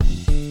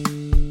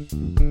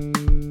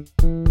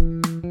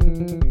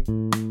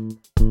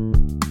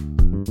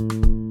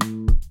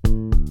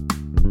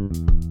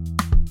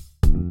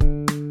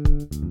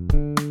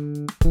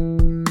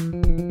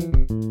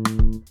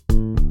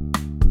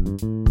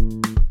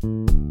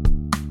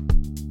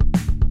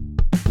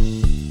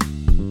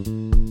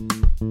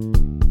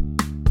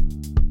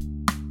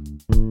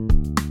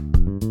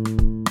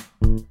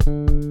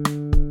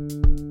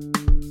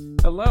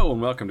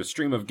welcome to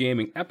Stream of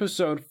Gaming,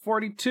 episode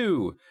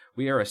 42.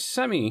 We are a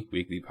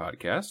semi-weekly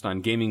podcast on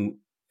gaming,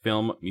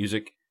 film,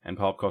 music, and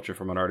pop culture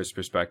from an artist's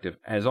perspective.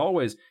 As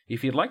always,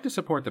 if you'd like to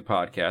support the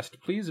podcast,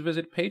 please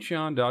visit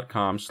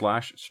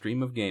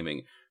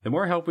patreon.com/streamofgaming. The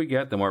more help we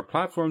get, the more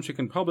platforms we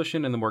can publish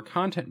in, and the more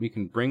content we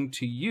can bring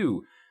to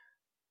you.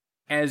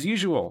 As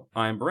usual,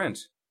 I'm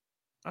Brent.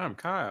 I'm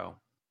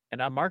Kyle.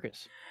 And I'm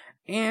Marcus.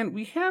 And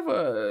we have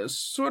a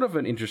sort of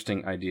an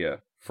interesting idea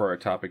for our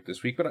topic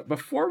this week. But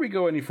before we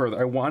go any further,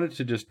 I wanted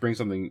to just bring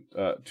something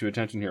to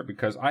attention here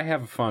because I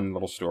have a fun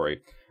little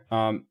story.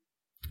 I'm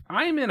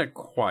in a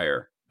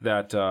choir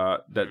that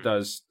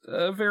does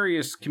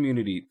various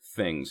community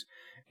things.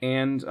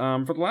 And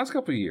for the last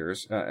couple of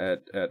years,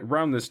 at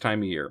around this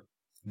time of year,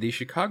 the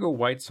Chicago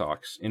White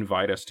Sox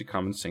invite us to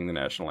come and sing the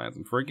national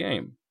anthem for a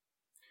game.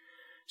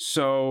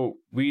 So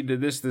we did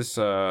this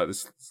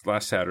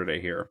last Saturday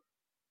here.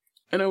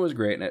 And it was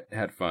great, and it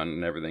had fun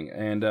and everything.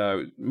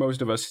 And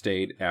most of us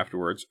stayed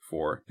afterwards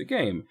for the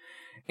game.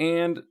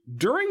 And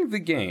during the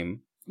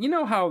game, you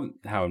know how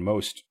in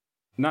most,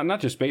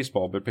 not just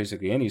baseball, but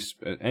basically any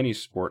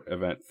sport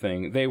event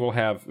thing, they will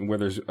have, where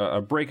there's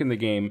a break in the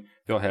game,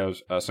 they'll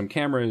have some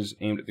cameras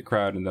aimed at the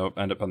crowd, and they'll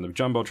end up on the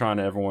Jumbotron, and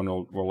everyone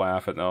will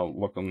laugh, and they'll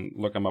look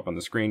them up on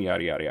the screen,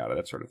 yada, yada, yada,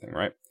 that sort of thing,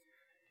 right?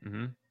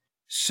 Mm-hmm.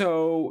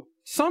 So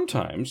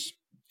sometimes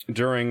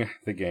during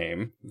the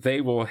game, they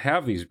will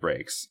have these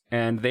breaks,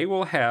 and they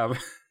will have,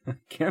 I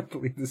can't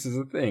believe this is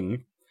a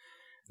thing,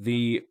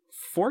 the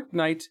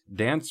Fortnite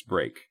dance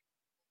break.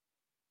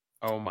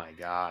 Oh my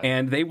god.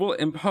 And they will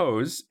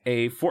impose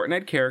a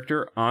Fortnite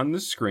character on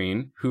the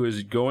screen who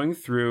is going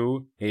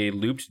through a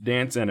looped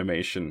dance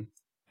animation,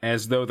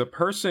 as though the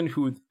person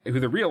who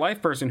the real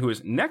life person who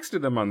is next to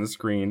them on the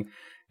screen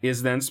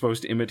is then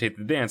supposed to imitate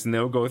the dance, and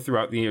they'll go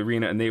throughout the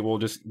arena, and they will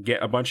just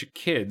get a bunch of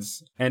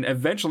kids, and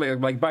eventually, at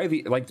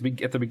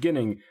the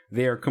beginning,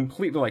 they are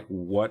completely like,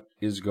 what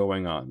is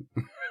going on?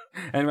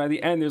 And by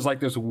the end, there's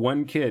this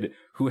one kid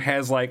who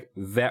has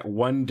that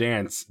one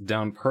dance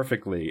down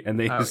perfectly, and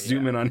they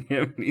zoom in on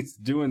him, and he's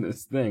doing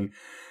this thing.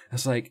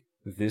 It's like,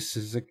 this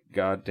is a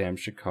goddamn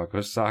Chicago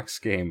Sox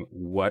game.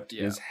 What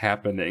is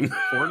happening?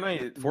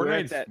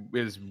 Fortnite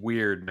is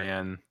weird,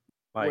 man.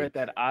 We're at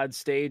that odd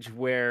stage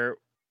where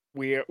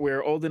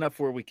we're old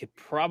enough where we could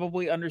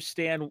probably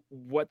understand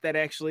what that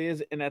actually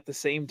is, and at the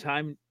same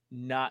time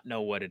not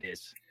know what it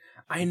is.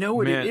 I know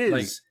what it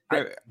is,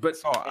 and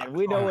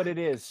we know what it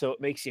is, so it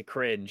makes you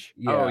cringe.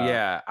 Yeah. Oh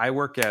yeah, I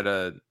work at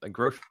a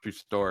grocery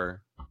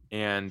store,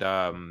 and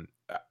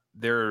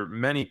there are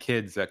many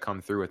kids that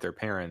come through with their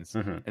parents,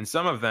 and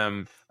some of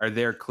them are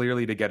there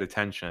clearly to get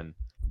attention,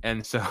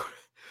 and so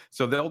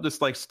they'll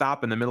just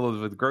stop in the middle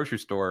of the grocery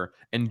store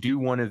and do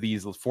one of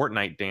these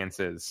Fortnite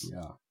dances.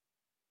 Yeah.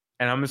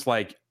 And I'm just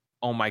like,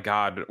 oh my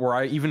god! Or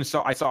I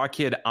saw a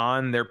kid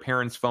on their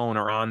parents' phone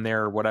or on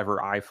their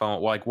whatever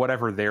iPhone,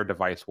 whatever their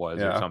device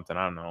was or something.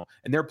 I don't know.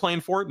 And they're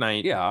playing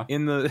Fortnite. Yeah.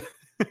 In the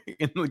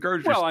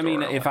grocery store. Well, I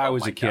mean, if I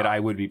was a kid, I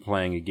would be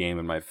playing a game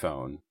on my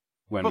phone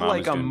when mom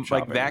was doing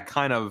shopping. That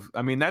kind of.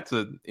 I mean, that's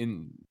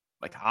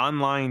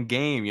online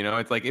game. You know,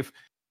 it's like if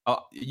it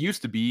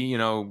used to be.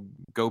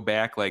 Go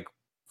back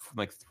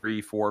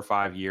 3, 4,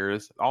 5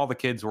 years. All the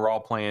kids were all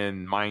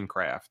playing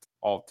Minecraft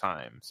all the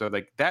time. So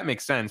that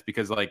makes sense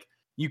because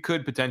you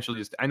could potentially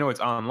just, I know it's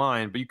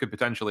online, but you could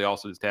potentially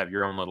also just have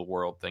your own little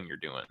world thing you're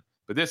doing.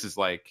 But this is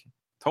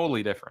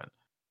totally different.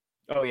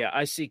 Oh yeah,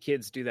 I see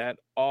kids do that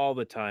all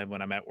the time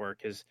when I'm at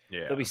work.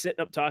 They'll be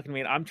sitting up talking to me,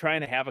 and I'm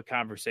trying to have a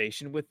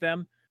conversation with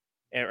them,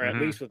 or at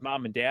least with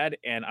mom and dad,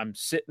 and I'm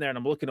sitting there and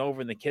I'm looking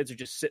over, and the kids are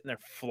just sitting there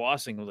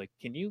flossing. I was like,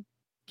 can you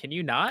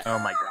not? Oh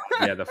my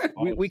god! Yeah,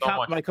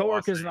 my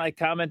coworkers and I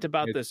comment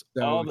about this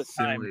all the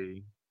time.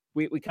 Silly.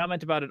 We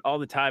comment about it all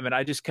the time, and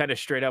I just kind of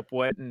straight up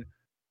went, and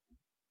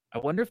I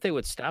wonder if they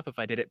would stop if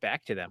I did it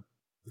back to them.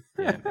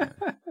 Yeah.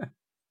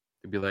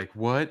 They'd be like,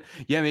 what?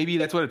 Yeah, maybe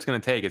that's what it's going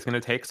to take. It's going to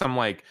take some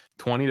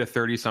 20 to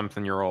 30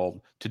 something year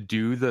old to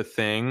do the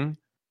thing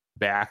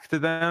back to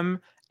them.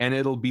 And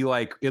it'll be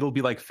like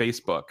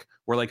Facebook,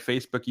 where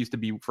Facebook used to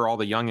be for all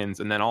the youngins.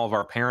 And then all of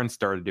our parents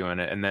started doing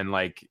it. And then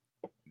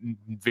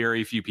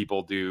very few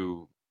people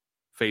do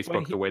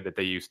Facebook the way that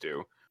they used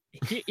to.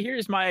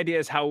 Here's my idea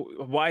is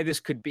why this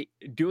could be,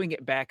 doing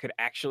it back could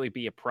actually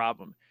be a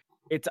problem.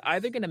 It's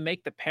either going to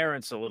make the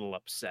parents a little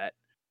upset,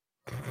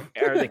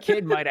 or the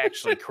kid might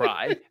actually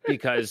cry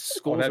because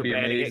schools were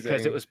banning it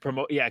because it was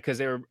because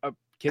they were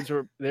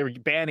they were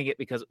banning it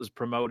because it was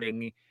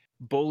promoting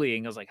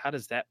bullying. I was like, how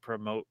does that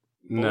promote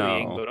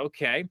bullying? No. But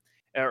okay,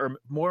 or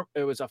more,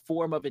 it was a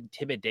form of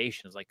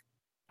intimidation. It's like,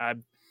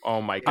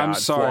 oh my god! I'm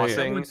sorry.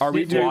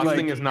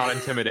 Flossing is not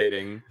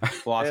intimidating.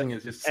 Flossing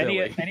is just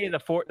silly. Any of the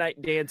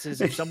Fortnite dances,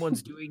 if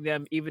someone's doing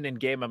them, even in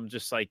game, I'm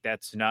just like,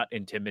 that's not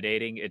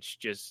intimidating. It's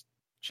just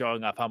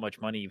showing off how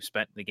much money you've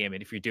spent in the game.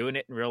 And if you're doing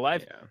it in real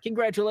life,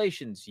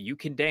 congratulations, you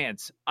can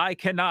dance. I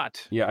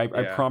cannot. Yeah, I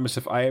promise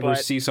if I ever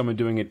see someone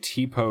doing a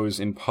T-pose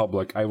in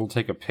public, I will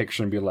take a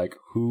picture and be like,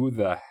 who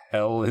the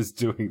hell is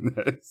doing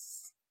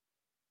this?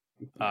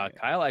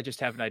 Kyle, I just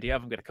have an idea.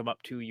 I'm going to come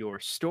up to your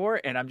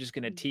store and I'm just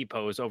going to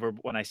T-pose over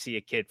when I see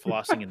a kid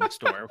flossing in the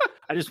store.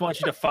 I just want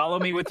you to follow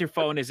me with your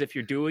phone as if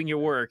you're doing your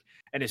work.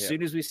 And as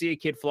soon as we see a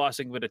kid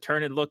flossing, we're going to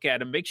turn and look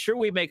at him, make sure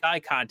we make eye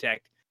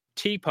contact,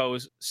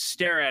 T-pose,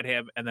 stare at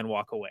him, and then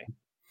walk away.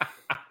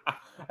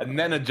 And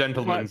then a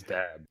gentleman's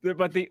dab.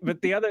 But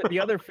the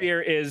other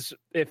fear is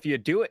if you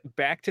do it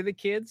back to the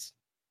kids,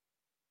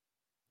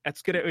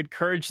 that's going to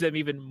encourage them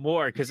even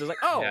more because it's like,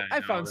 oh, Yeah,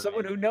 I found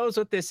someone who knows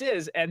what this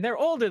is, and they're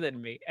older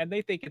than me, and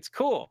they think it's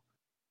cool.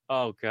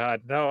 Oh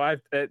God, no!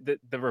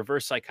 The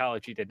reverse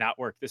psychology did not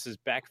work. This is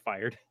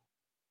backfired.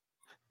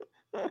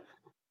 It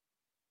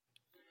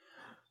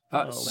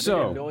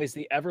annoys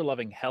the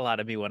ever-loving hell out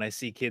of me when I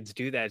see kids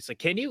do that. It's like,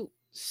 can you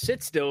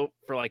sit still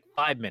for like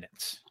 5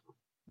 minutes?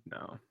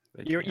 No.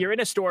 You're in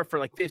a store for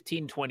like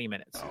 15, 20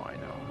 minutes. Oh, I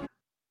know.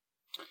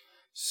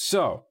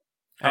 So,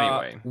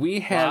 anyway, we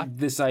had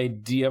this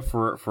idea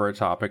for a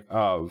topic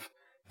of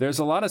there's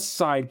a lot of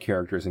side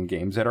characters in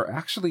games that are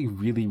actually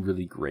really,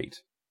 really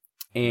great.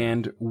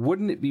 And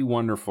wouldn't it be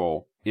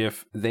wonderful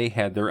if they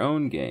had their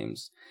own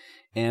games?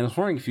 And I was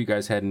wondering if you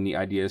guys had any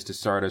ideas to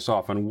start us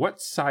off on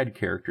what side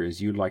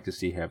characters you'd like to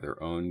see have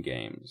their own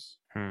games.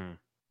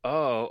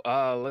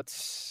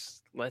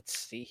 Let's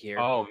see here.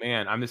 Oh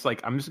man, I'm just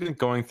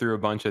going through a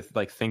bunch of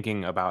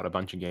thinking about a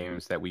bunch of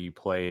games that we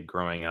played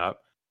growing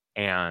up,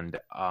 and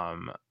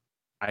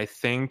I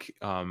think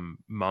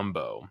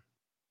Mumbo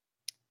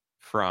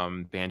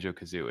from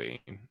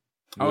Banjo-Kazooie.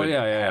 Oh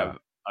yeah, have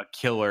a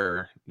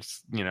killer,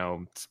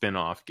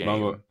 spin-off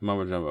game.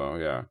 Mumbo Jumbo,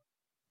 yeah.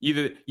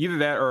 Either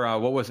that or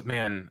what was it,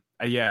 man?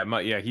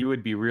 He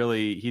would be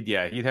really he'd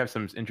have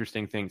some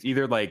interesting things.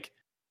 Either like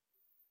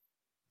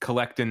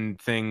collecting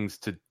things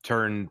to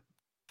turn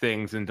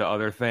things into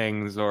other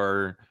things,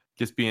 or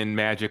just being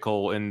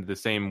magical in the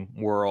same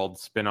world,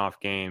 spin-off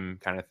game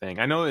kind of thing.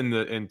 I know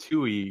in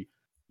Tui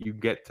you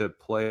get to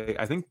play.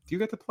 I think, do you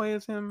get to play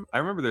as him? I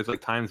remember there's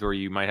like times where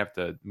you might have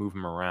to move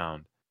him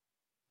around.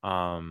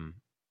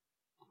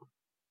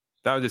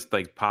 That was just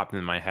like popped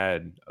in my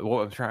head.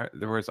 Well,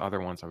 there was other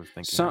ones I was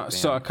thinking.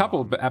 So a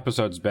couple of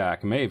episodes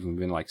back, it may have even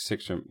been like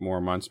 6 or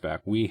more months back,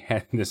 we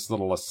had this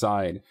little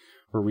aside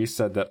where we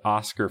said that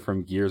Oscar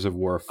from Gears of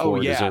War 4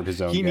 deserved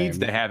his own game. He needs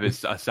to have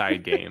his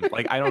side game.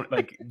 Like, I don't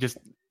just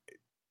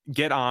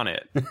get on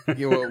it.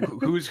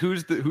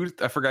 Who's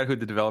I forgot who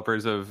the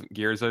developers of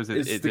Gears is.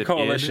 It's the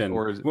Coalition.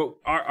 Well,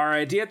 our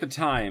idea at the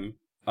time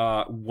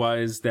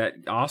was that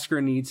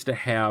Oscar needs to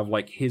have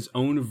like his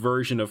own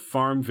version of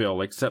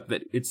Farmville, except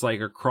that it's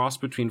like a cross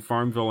between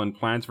Farmville and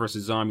Plants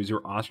vs. Zombies,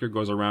 where Oscar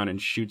goes around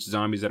and shoots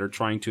zombies that are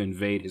trying to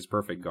invade his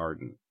perfect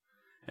garden.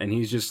 And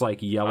he's just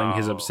like yelling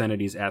his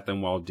obscenities at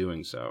them while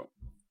doing so.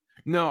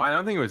 No, I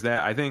don't think it was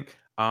that. I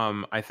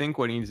think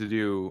what he needs to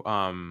do,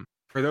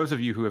 for those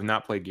of you who have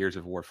not played Gears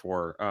of War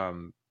 4,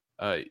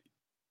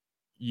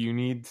 you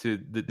need to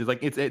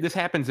this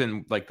happens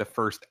in like the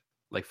first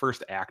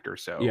act or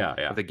so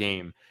of the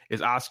game.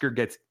 Is Oscar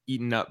gets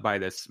eaten up by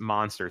this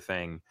monster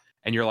thing,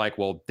 and you're like,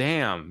 well,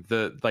 damn,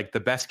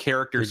 the best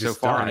character so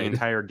far in the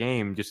entire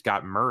game just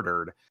got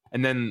murdered.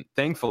 And then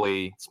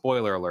thankfully,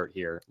 spoiler alert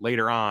here,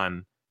 later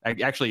on,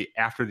 actually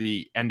after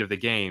the end of the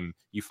game,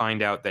 you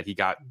find out that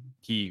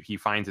he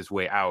finds his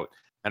way out.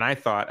 And I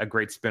thought a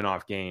great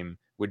spin-off game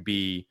would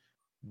be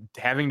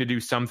having to do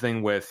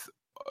something with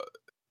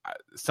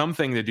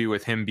something to do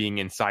with him being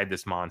inside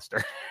this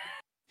monster.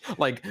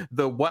 Like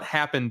what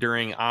happened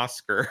during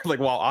Oscar,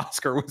 like while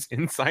Oscar was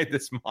inside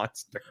this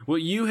monster. Well,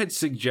 you had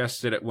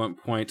suggested at one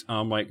point,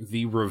 like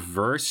the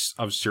reverse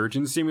of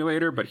Surgeon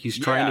Simulator, but he's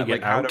trying to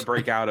get out. How to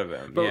break out of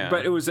him.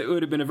 But it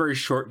would have been a very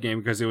short game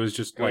because it was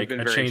just like a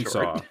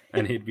chainsaw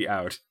and he'd be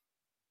out.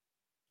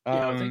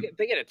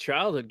 Thinking of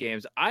childhood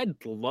games,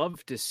 I'd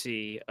love to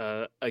see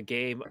a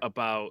game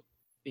about,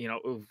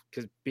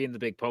 because being the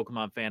big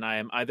Pokemon fan I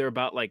am, either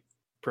about like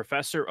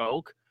Professor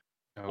Oak,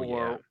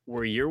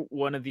 where you're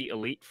one of the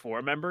Elite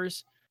Four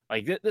members.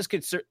 Like this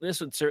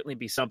would certainly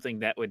be something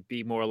that would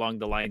be more along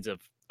the lines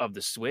of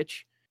the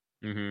Switch,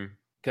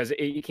 because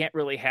you can't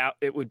really have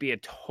it would be a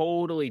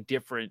totally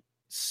different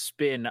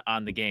spin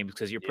on the game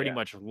because you're pretty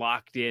much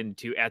locked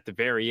into at the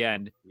very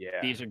end.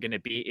 These are going to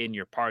be in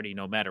your party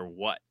no matter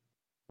what.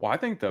 Well, I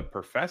think the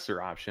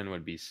Professor option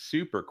would be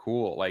super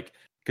cool. Like,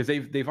 because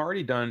they've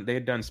already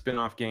had done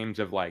spin-off games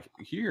of like,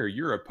 here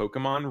you're a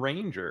Pokemon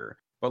Ranger,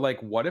 but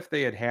like, what if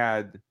they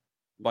had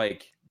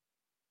like,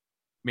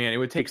 man, it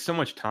would take so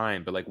much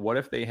time, but like, what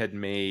if they had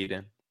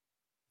made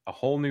a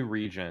whole new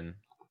region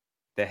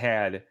that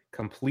had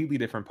completely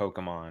different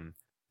Pokemon,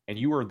 and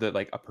you were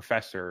a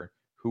professor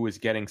who was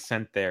getting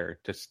sent there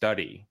to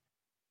study,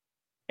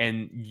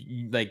 and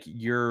like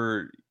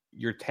your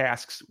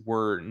tasks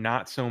were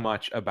not so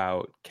much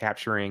about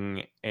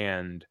capturing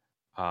and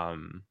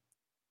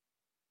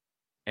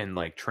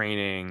like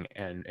training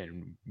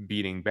and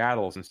beating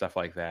battles and stuff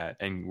like that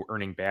and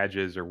earning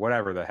badges or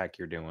whatever the heck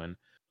you're doing,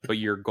 but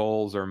your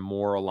goals are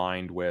more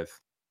aligned with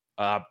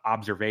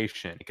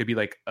observation. It could be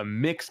like a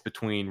mix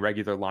between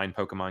regular line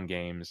Pokemon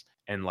games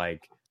and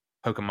like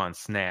Pokemon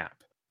Snap,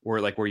 or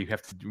like where you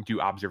have to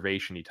do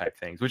observation-y type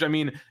things. Which, I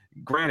mean,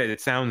 granted,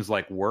 it sounds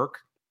like work,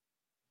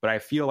 but I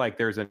feel like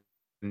there's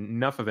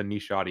enough of a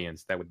niche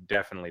audience that would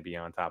definitely be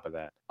on top of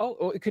that.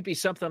 Oh, it could be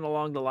something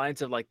along the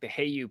lines of like the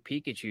Hey You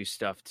Pikachu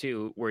stuff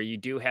too, where you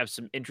do have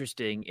some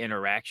interesting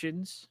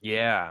interactions.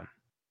 Yeah.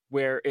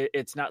 Where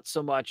it's not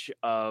so much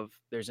of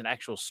there's an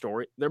actual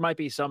story. There might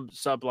be some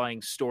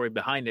sublying story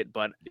behind it,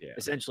 but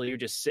essentially you're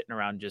just sitting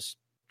around just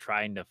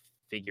trying to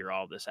figure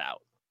all this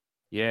out.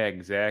 Yeah,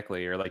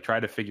 exactly. Or like try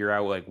to figure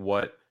out like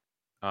what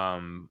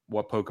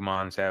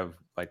Pokemons have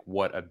like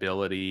what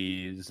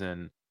abilities,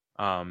 and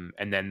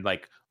then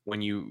like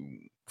when you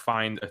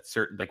find a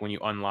certain, like when you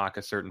unlock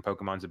a certain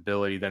Pokemon's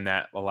ability, then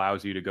that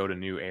allows you to go to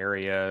new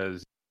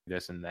areas,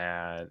 this and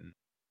that.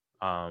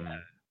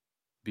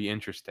 Be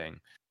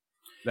interesting.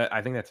 That,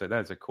 I think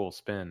that's a cool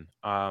spin.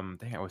 Dang,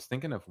 I was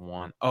thinking of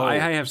one. Oh, I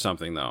have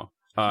something though,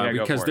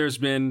 because there's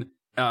been,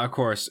 of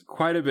course,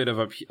 quite a bit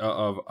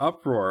of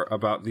uproar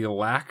about the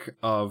lack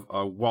of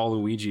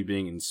Waluigi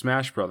being in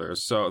Smash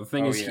Brothers. So the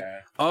thing is,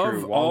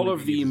 of all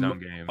of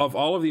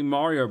the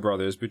Mario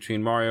brothers,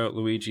 between Mario,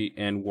 Luigi,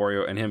 and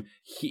Wario and him,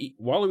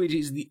 Waluigi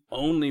is the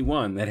only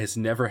one that has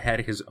never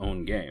had his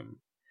own game,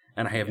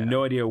 and I have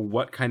no idea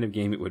what kind of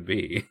game it would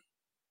be.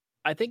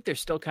 I think they're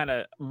still kind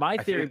of, my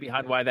theory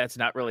behind why that's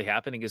not really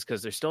happening is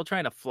because they're still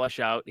trying to flush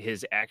out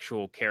his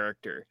actual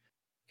character.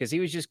 Because he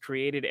was just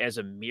created as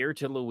a mirror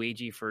to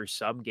Luigi for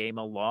some game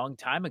a long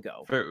time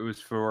ago. It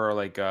was for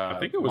like I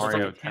think it was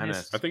Mario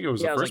Tennis. I think it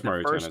was the first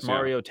Mario Tennis.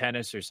 Mario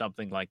Tennis or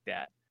something like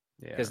that.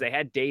 Because they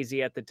had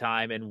Daisy at the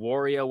time, and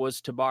Wario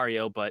was to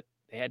Mario, but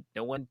they had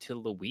no one to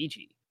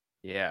Luigi.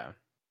 Yeah.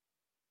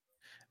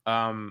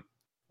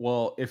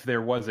 Well, if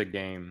there was a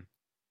game,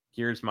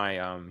 here's my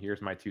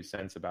 2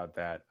 cents about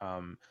that.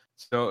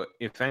 So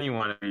if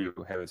anyone of you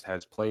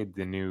has played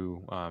the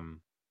new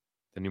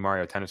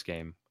Mario Tennis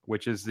game,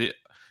 which is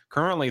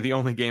currently the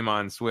only game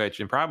on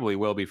Switch, and probably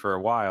will be for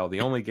a while,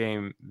 the only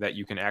game that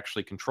you can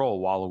actually control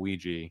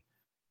Waluigi.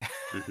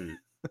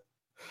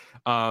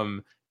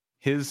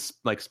 His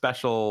like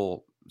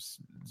special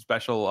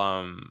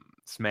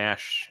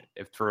smash,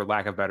 if for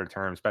lack of better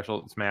term,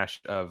 special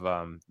smash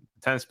of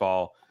tennis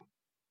ball.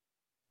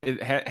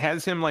 It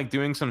has him like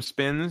doing some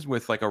spins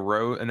with like a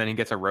rose, and then he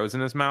gets a rose in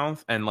his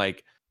mouth, and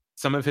like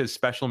some of his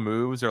special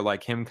moves are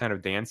like him kind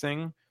of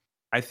dancing.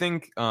 I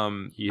think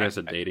he has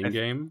a dating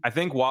game. I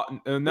think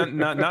not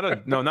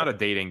a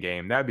dating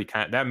game. That'd be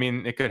I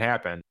mean, it could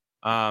happen.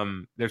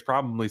 There's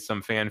probably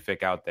some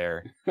fanfic out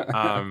there.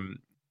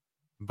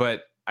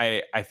 But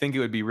I think it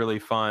would be really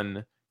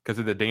fun because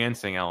of the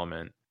dancing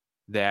element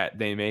that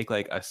they make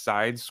like a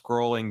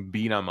side-scrolling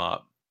beat 'em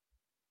up,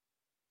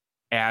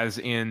 as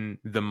in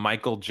the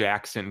Michael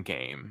Jackson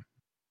game.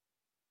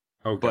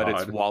 Oh, but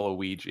God. It's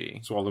Waluigi.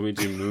 It's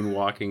Waluigi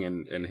moonwalking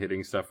and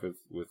hitting stuff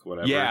with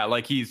whatever. Yeah,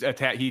 like he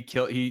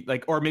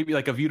or maybe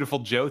like a Beautiful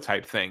Joe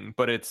type thing,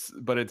 but it's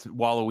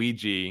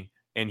Waluigi,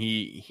 and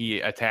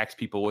he attacks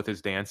people with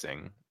his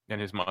dancing and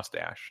his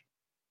mustache.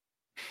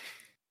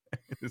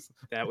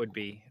 That would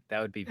be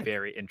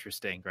very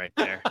interesting right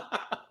there.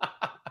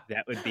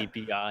 That would be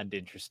beyond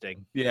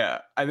interesting. Yeah,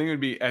 I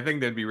think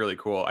that'd be really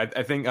cool. I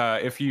think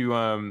if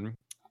you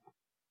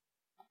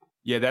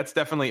yeah, that's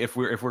definitely, if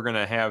we're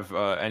gonna have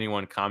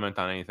anyone comment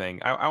on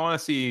anything, I want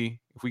to see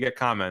if we get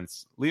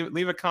comments.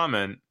 Leave a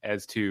comment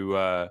as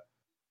to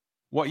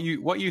what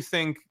you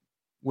think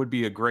would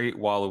be a great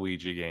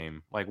Waluigi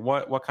game. Like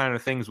what kind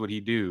of things would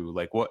he do?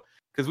 Like what?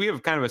 Because we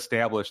have kind of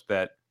established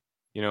that,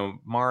 you know,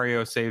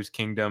 Mario saves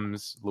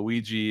kingdoms.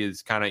 Luigi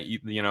is kind of,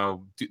 you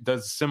know,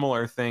 does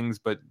similar things,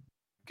 but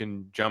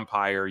can jump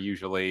higher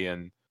usually,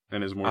 and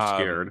is more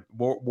scared.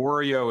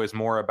 Wario is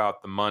more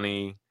about the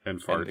money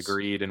and farts. And the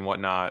greed and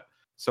whatnot.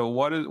 So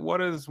what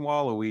does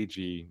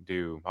Waluigi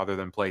do other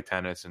than play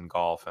tennis and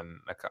golf and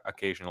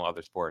occasional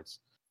other sports?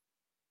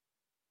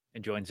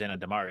 And joins in at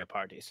the Mario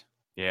parties.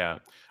 Yeah.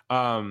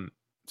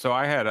 So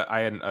I had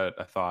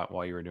a thought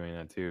while you were doing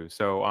that too.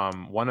 So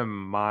one of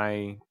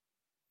my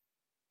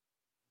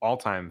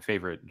all-time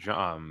favorite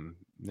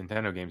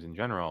Nintendo games in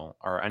general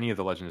are any of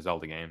the Legend of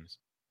Zelda games.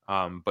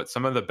 But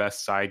some of the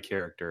best side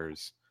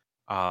characters,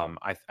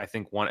 I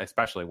think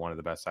especially one of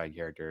the best side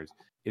characters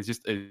is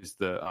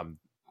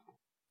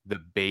the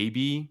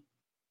baby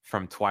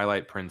from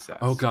Twilight Princess.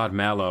 Oh God,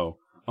 Mallow.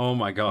 Oh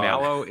my God,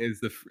 Mallow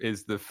is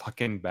the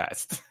fucking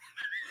best.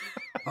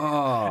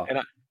 Oh,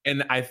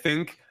 and I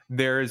think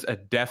there's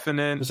an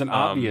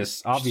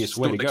obvious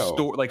way to go.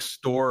 Like a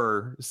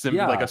store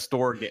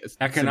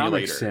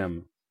economic simulator.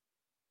 sim.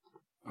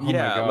 Oh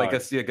yeah, like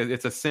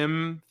it's a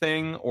sim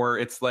thing, or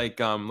it's like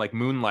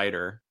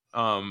Moonlighter,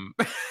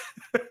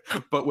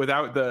 but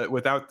without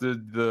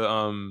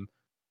the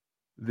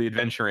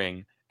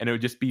adventuring, and it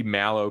would just be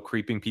Mallow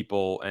creeping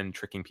people and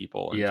tricking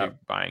people into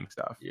buying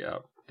stuff. Yeah,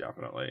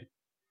 definitely.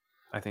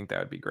 I think that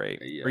would be great.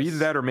 Yes. Or either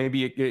that, or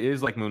maybe it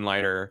is like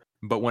Moonlighter,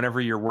 but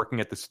whenever you're working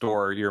at the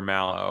store, you're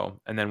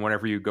Mallow, and then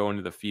whenever you go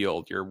into the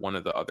field, you're one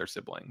of the other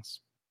siblings.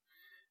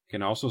 You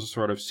can also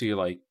sort of see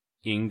like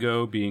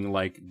Ingo being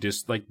like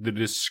the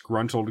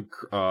disgruntled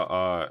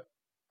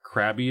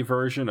crabby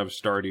version of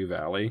Stardew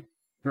Valley,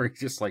 where he's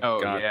just like,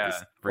 Oh God, yeah,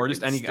 this or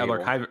just freaking any stable.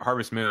 other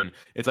Harvest Moon.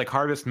 It's like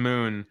Harvest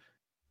Moon,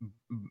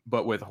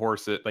 but with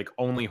horses, like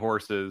only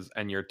horses,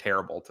 and you're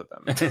terrible to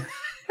them.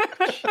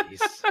 Jeez.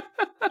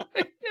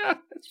 Yeah,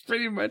 that's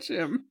pretty much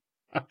him.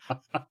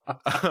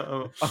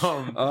 um,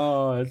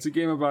 Oh, it's a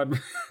game about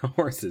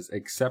horses,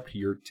 except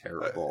you're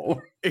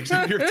terrible.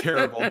 Except you're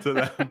terrible to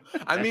them.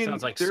 I That mean,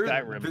 sounds like they're-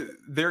 Skyrim.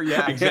 They're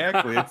yeah,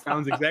 exactly. It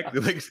sounds exactly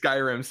like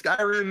Skyrim.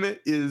 Skyrim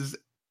is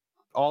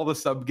all the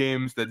sub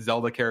games that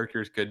Zelda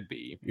characters could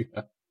be.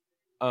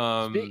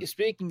 Yeah.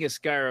 Speaking of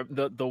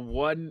Skyrim, the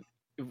one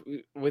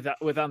with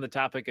on the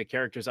topic of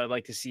characters I'd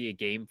like to see a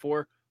game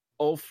for,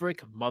 Ulfric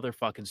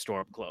motherfucking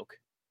Stormcloak.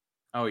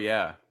 Oh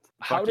yeah.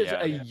 How Fuck does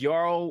yeah, a yeah.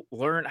 Jarl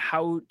learn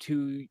how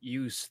to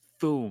use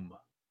Thuum?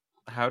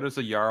 How does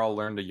a Jarl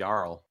learn to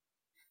Jarl?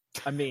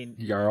 I mean,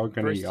 Jarl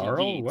gonna first he Jarl?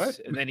 eats, What?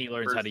 and then he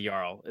learns how First- to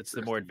Jarl. It's the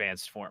first more he-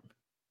 advanced form.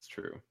 It's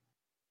true.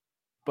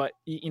 But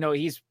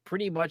he's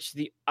pretty much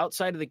the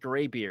outside of the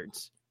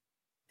Greybeards.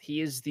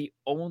 He is the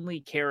only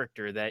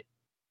character that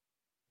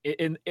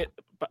in it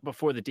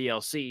before the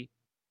DLC,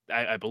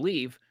 I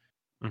believe,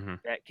 Mm-hmm.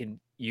 that can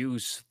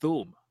use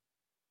Thuum.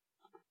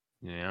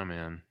 Yeah,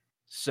 man.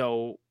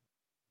 So,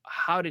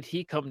 how did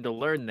he come to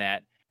learn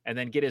that and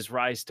then get his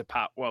rise to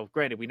power? Well,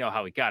 granted, we know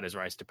how he got his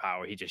rise to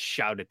power. He just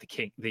shouted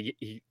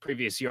the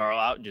previous Jarl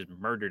out and just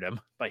murdered him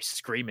by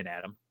screaming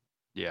at him.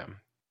 Yeah,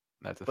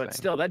 that's a But thing.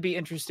 still, that'd be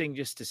interesting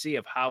just to see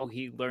of how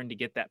he learned to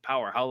get that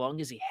power. How long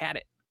has he had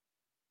it?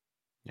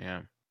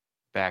 Yeah,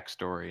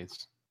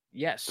 backstories.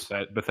 Yes,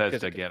 Bethesda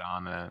Because- get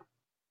on that.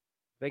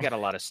 they got a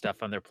lot of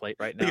stuff on their plate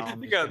right now. I'm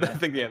they just got,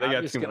 gonna- they I'm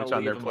got just too gonna much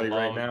on their leave 'em plate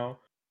right alone. now.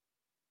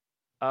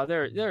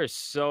 There are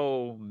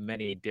so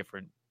many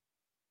different.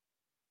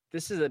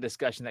 This is a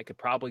discussion that could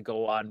probably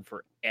go on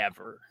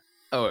forever.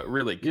 Oh, it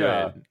really could.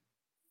 Yeah.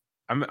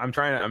 I'm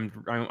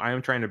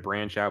trying to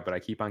branch out, but I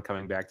keep on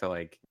coming back to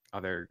like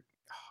other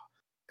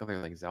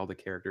like Zelda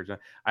characters.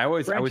 I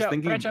was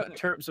thinking branch out in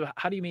terms of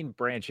how do you mean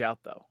branch out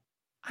though?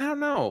 I don't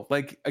know,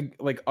 like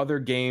other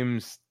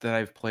games that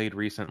I've played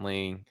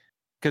recently,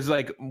 because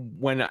like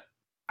when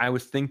I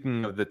was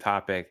thinking of the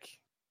topic,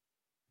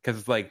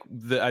 because like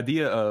the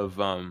idea of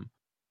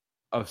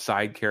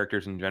side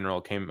characters in general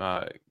came.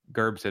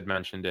 Gerbs had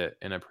mentioned it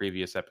in a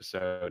previous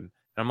episode, and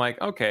I'm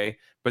like, okay,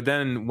 but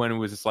then when it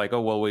was just like,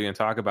 oh well, what are you gonna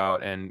talk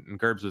about? And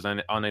Gerbs was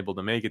unable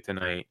to make it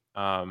tonight.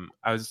 I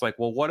was just like,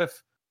 well, what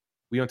if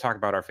we don't talk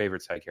about our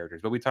favorite side characters,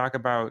 but we talk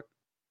about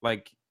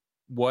what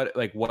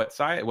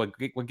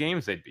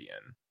games they'd be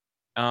in.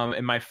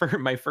 And my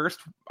first,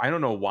 I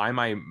don't know why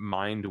my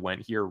mind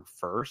went here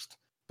first,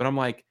 but I'm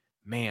like,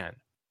 man,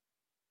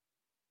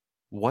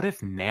 what if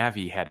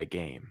Navi had a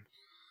game?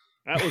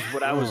 That was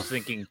what I was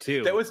thinking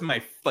too. That was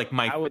my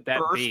How would that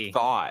first be?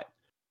 thought.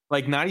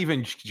 Like, not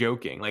even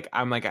joking. Like,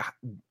 I'm like,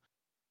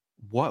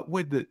 what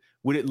would it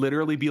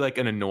literally be like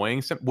an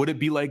annoying? Would it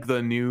be like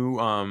the new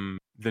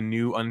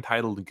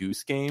Untitled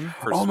Goose Game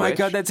for Oh my Switch?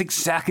 God, that's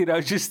exactly what I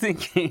was just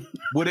thinking.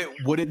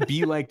 Would it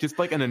be like just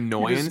like an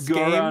annoyance go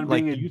game? around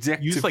Like being a you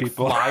dick just to like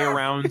people. fly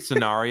around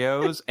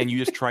scenarios and you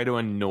just try to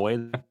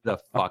annoy the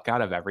fuck out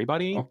of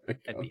everybody. Oh my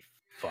That'd God. be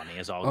funny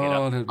as all get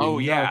up. that'd be Oh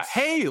yeah. nuts.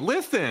 Hey,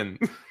 listen.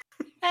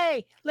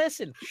 Hey,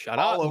 listen, shut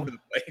All up. over the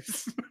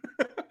place.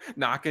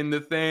 Knock into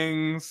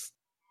things.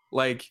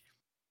 Like,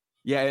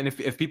 yeah, and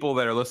if people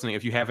that are listening,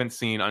 if you haven't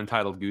seen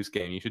Untitled Goose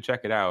Game, you should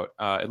check it out.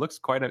 It looks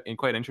quite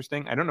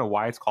interesting. I don't know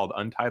why it's called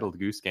Untitled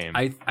Goose Game.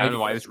 I don't know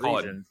why it's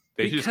called.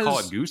 They should just call it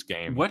Because Goose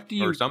Game. what do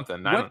you- or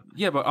something?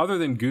 Yeah, but other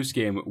than Goose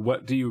Game,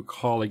 what do you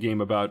call a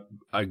game about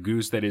a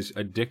goose that is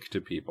a dick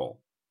to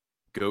people?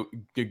 Goat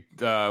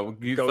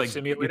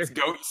Simulator? It's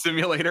Goat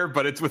Simulator,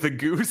 but it's with a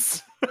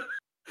goose.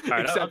 All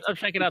right, Except- I'm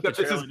checking out the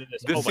except trailer to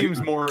this. This Oh my seems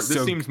God. more. So-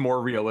 This seems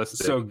more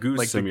realistic. So Goose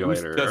like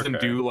Simulator the goose doesn't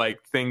okay. do like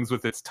things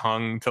with its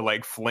tongue to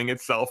like fling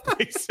itself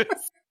places.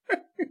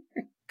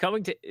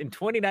 Coming in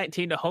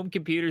 2019 to home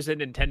computers and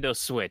Nintendo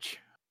Switch.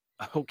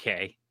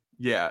 Okay,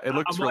 Yeah, it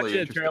looks I'm really watching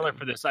a interesting. trailer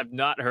for this. I've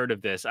not heard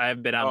of this. I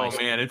haven't been on my. Oh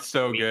man, it's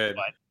so week, good.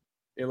 but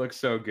It looks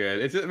so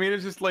good. It's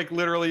just like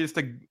literally just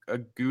a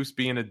goose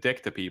being a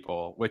dick to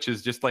people, which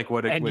is just like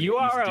what it and what you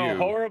are geese a do.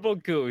 horrible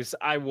goose.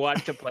 I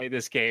want to play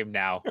this game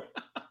now.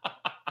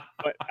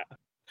 But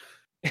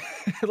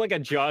like a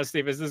Jaws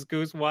theme, as this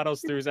goose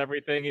waddles through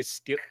everything, he's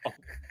still. Oh,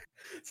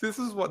 So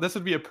this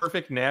would be a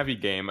perfect Navi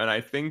game, and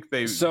I think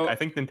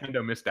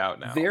Nintendo missed out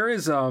now. There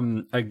is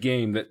a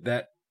game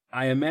that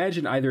I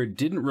imagine either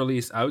didn't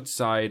release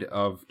outside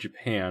of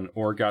Japan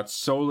or got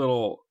so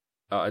little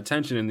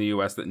attention in the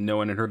US that no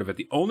one had heard of it.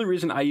 The only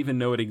reason I even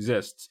know it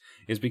exists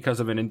is because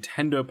of a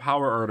Nintendo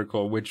Power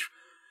article, which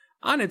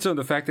on its own,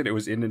 the fact that it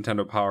was in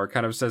Nintendo Power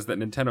kind of says that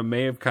Nintendo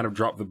may have kind of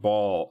dropped the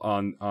ball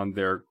on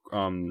their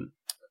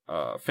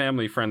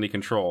family-friendly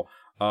control.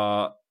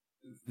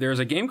 there's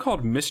a game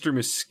called Mr.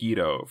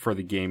 Mosquito for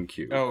the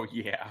GameCube. Oh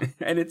yeah,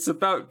 and it's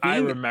about I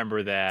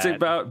remember that. It's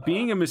about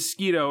being a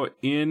mosquito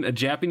in a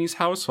Japanese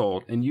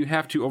household, and you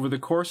have to, over the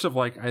course of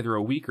like either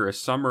a week or a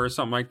summer or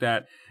something like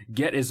that,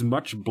 get as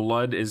much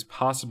blood as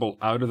possible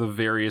out of the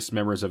various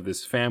members of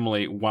this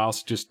family,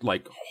 whilst just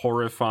like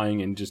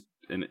horrifying and just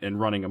and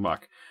running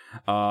amok.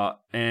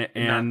 And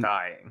not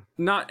dying,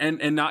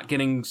 not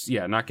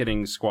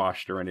getting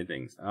squashed or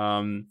anything.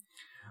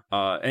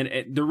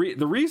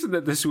 The reason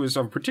that this was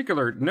of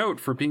particular note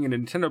for being a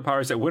Nintendo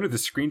Power is that one of the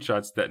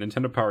screenshots that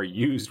Nintendo Power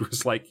used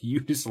was like you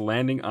just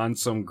landing on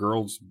some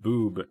girl's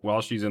boob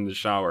while she's in the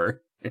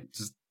shower.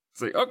 It's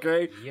like,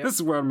 okay, this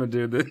is what I'm gonna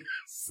do. This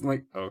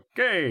like,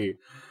 okay.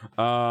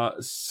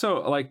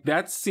 So like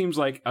that seems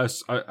like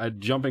a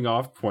jumping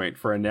off point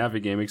for a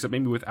Navi game, except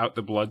maybe without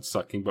the blood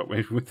sucking, but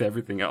maybe with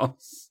everything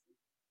else.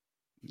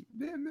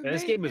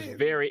 This game is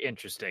very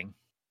interesting.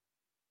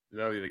 Is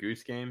that the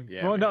Goose Game?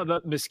 Yeah. Well, no,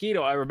 the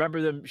Mosquito. I remember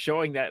them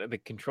showing that the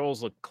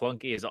controls look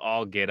clunky as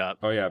all get up.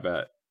 Oh yeah, I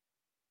bet.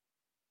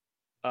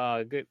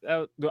 Good.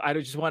 I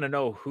just want to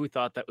know who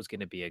thought that was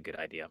going to be a good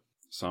idea.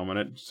 Someone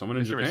in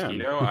Japan.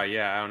 Mosquito?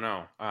 Yeah, I don't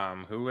know.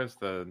 Who was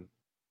the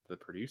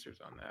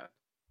producers on that?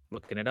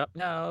 Looking it up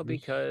now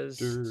because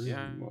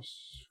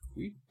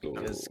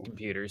because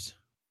computers.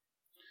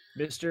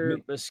 Mr.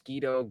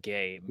 Mosquito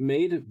Game.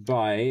 Made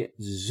by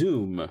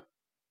Zoom.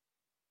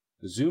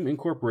 Zoom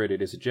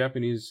Incorporated is a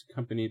Japanese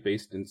company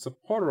based in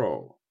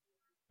Sapporo.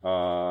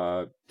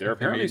 They're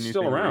apparently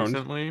still around.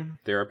 Recently?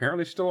 They're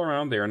apparently still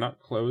around. They are not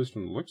closed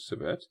from the looks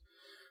of it.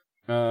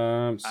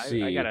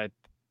 See. I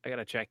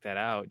gotta check that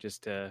out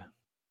just to.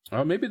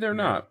 Oh, maybe they're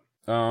not.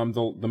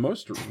 The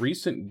most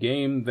recent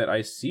game that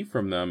I see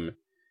from them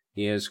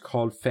is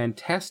called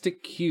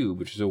Fantastic Cube,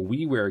 which is a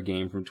WiiWare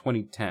game from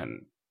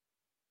 2010.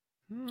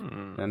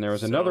 And there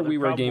was another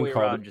WiiWare game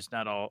called just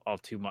not all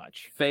too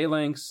much.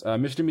 Phalanx.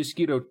 Mr.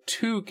 Mosquito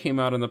 2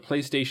 came out on the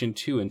PlayStation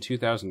 2 in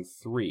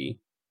 2003.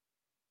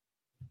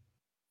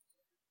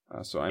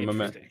 So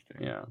I'm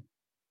yeah.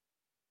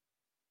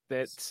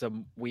 That's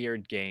some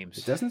weird games.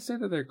 It doesn't say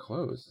that they're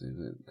closed.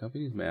 The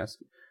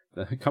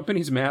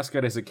company's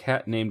mascot is a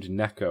cat named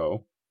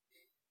Neko.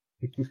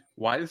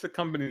 Why does the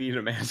company need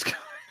a mascot?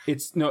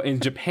 In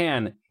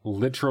Japan,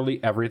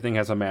 literally everything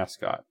has a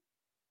mascot.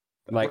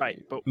 Like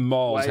right, but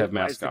malls have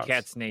mascots. Why is the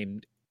cat's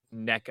named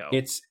Neko?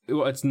 It's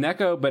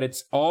Neko, but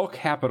it's all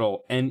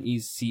capital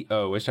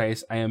Neco, which I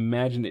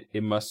imagine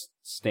it must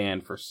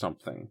stand for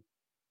something.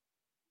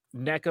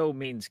 Neko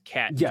means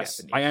cat. Yes,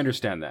 Japanese. I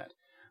understand that,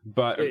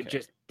 but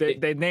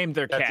they named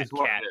their cat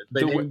Cat.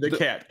 They named the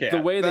cat Cat.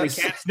 The way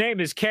cat's name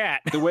is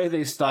Cat. The way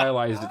they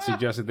stylized it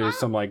suggested there's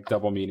some like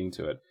double meaning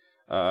to it.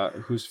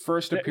 Whose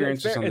first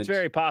appearance is on it's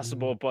very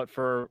possible, but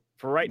for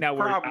right now,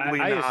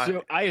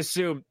 I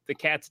assume the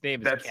cat's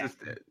name is Cat.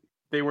 Just it.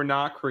 They were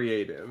not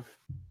creative.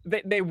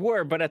 They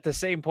were, but at the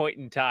same point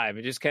in time,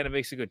 it just kind of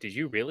makes you go, did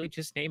you really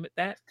just name it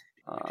that?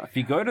 If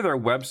you go to their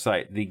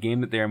website, the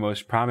game that they are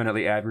most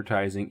prominently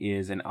advertising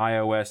is an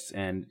iOS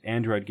and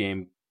Android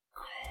game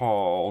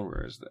called,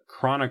 where is that?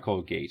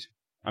 Chronicle Gate.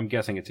 I'm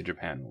guessing it's a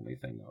Japan only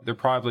thing though. They're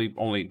probably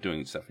only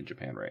doing stuff in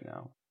Japan right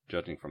now,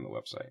 judging from the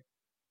website.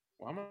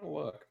 Well, I'm gonna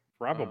look.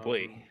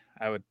 Probably,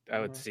 I would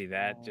see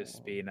that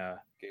just being a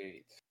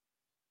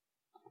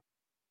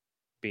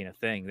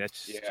thing.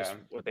 That's just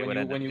what they would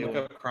end up doing.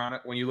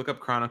 When you look up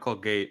Chronicle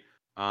Gate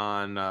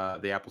on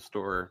the Apple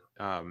Store,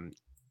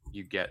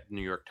 you get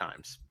New York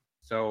Times.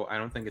 So I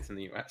don't think it's in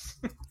the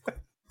U.S.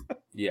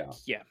 Yeah,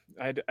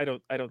 I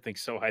don't think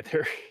so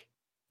either.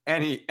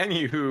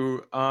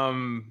 Anywho,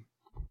 oh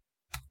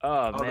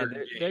man,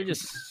 they're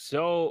just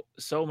so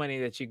many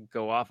that you can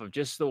go off of.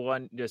 Just the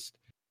one, just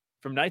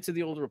from Knights of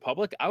the Old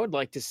Republic, I would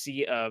like to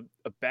see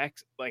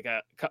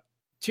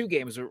two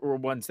games were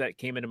ones that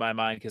came into my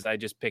mind because I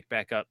just picked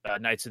back up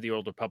Knights of the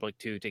Old Republic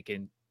 2 to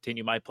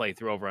continue my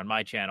playthrough over on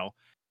my channel,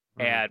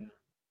 and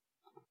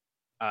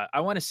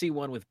I want to see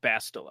one with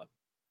Bastila.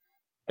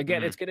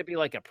 Again, it's going to be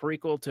like a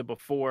prequel to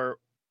before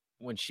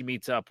when she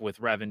meets up with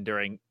Revan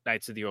during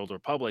Knights of the Old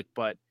Republic,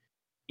 but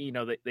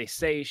they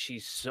say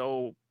she's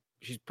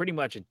pretty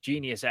much a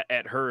genius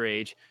at her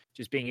age,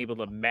 just being able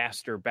to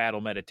master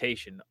battle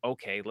meditation.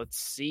 Okay, let's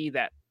see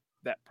that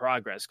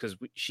progress because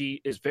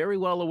she is very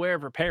well aware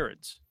of her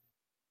parents.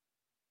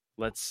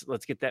 Let's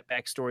get that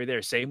backstory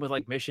there. Same with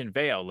like Mission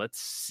Vale. Let's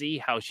see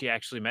how she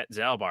actually met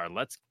Zalbar.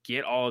 Let's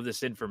get all of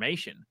this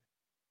information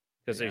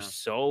because there's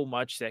so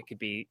much that could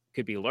be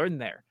learned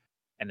there.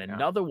 And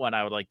another one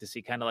I would like to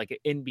see, kind of like an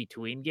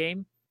in-between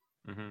game,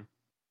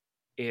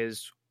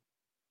 is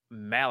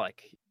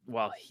Malik.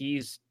 While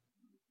his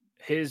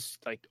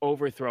like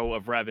overthrow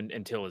of Revan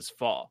until his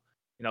fall,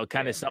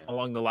 kind of something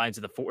along the lines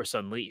of the Force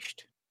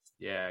Unleashed.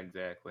 Yeah,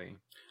 exactly.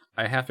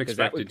 I half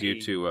expected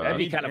you to. That'd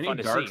be kind of fun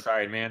to see. Dark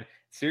Side, man.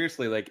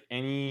 Seriously, like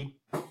any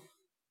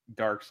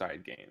Dark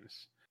Side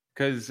games,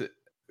 because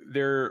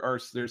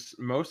there's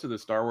most of the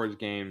Star Wars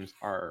games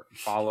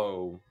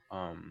follow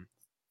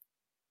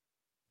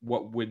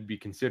what would be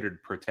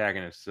considered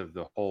protagonists of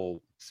the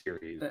whole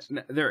series.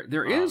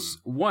 There is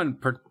one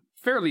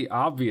fairly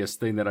obvious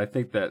thing that I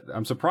think that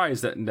I'm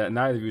surprised that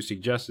neither of you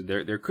suggested.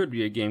 There could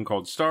be a game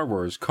called Star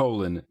Wars: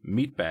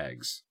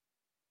 Meatbags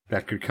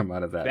that could come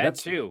out of that.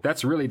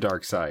 That's really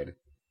dark side.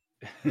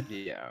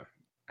 Yeah,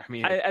 I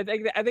mean, I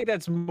think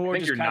that's more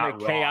just kind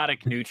of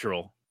chaotic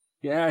neutral.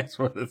 Yeah,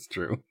 that's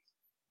true.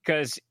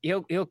 Because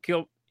he'll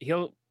kill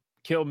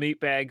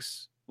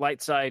Meatbags,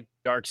 light side,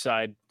 dark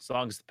side, as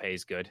long as the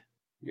pay's good.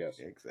 Yes,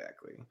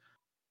 exactly.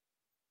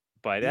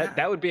 But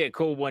that would be a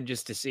cool one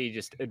just to see,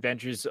 just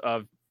adventures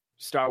of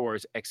Star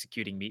Wars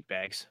executing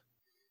Meatbags.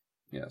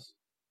 Yes.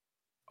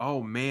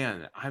 Oh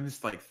man, I'm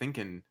just like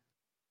thinking,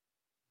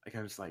 like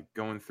I was like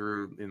going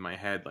through in my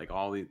head like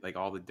all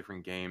the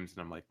different games,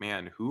 and I'm like,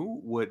 man,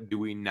 do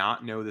we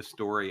not know the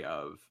story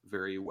of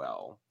very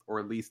well, or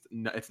at least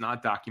it's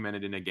not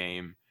documented in a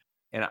game.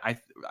 And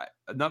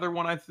another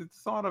one I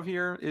thought of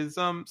here is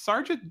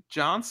Sergeant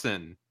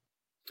Johnson.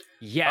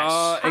 Yes.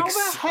 How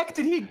the heck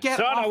did he get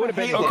off of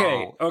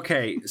Halo?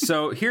 Okay.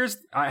 So here's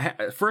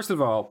first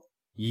of all,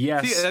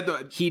 yes,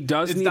 he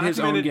does need his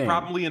own game.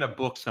 Probably in a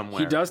book somewhere.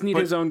 He does need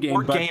his own game.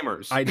 For but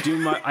gamers, I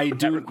do.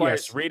 That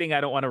requires reading.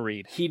 I don't want to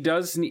read. He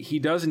does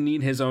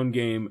need his own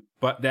game,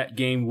 but that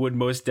game would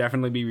most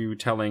definitely be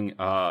retelling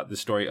the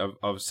story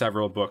of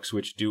several books,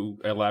 which do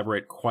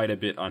elaborate quite a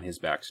bit on his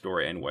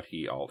backstory and what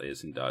he all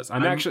is and does.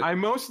 Man,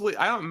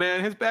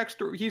 his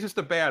backstory. He's just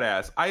a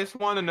badass. I just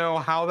want to know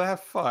how the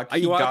fuck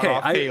he got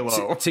off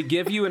Halo. To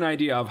give you an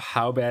idea of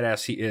how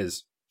badass he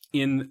is.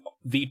 In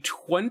the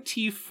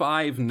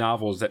 25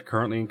 novels that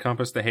currently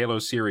encompass the Halo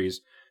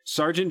series,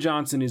 Sergeant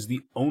Johnson is the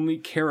only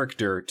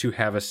character to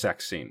have a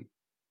sex scene.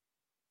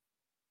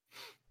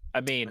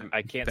 I mean,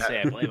 I can't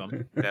say I blame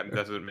him. That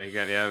doesn't make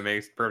it. Yeah, it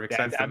makes perfect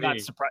sense to me.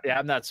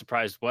 I'm not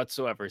surprised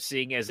whatsoever.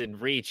 Seeing as in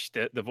Reach,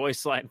 the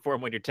voice line for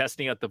him when you're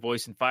testing out the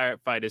voice in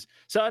Firefight is,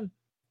 "Son,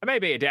 I may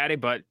be your daddy,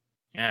 but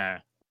yeah,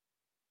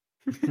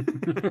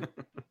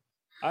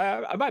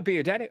 I might be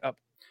your daddy."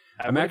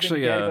 I'm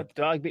actually but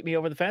the dog beat me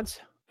over the fence.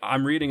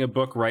 I'm reading a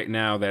book right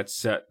now that's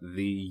set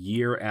the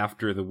year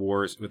after the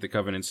wars with the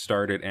Covenant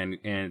started,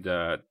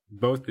 and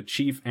both the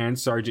Chief and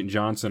Sergeant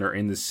Johnson are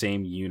in the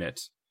same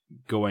unit,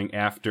 going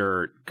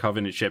after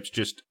Covenant ships,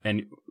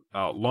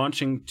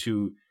 launching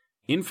to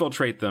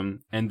infiltrate them,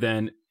 and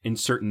then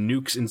insert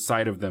nukes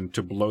inside of them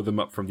to blow them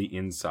up from the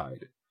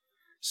inside.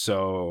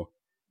 So,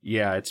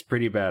 yeah, it's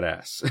pretty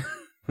badass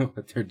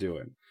what they're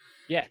doing.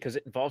 Yeah, because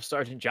it involves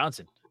Sergeant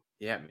Johnson.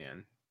 Yeah,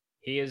 man.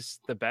 He is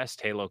the best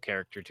Halo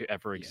character to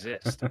ever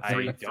exist.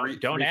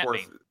 Don't at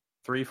me.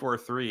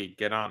 343,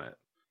 get on it.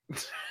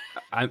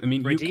 I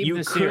mean,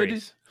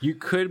 you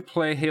could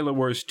play Halo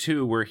Wars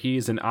 2 where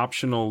he's an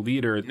optional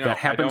leader that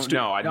happens to.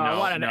 I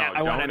want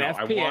an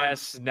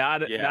FPS,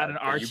 not an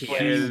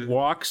RTS. He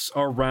walks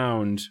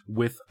around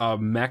with a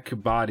mech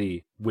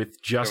body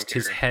with just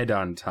his head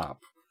on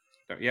top.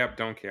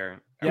 Don't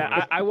care.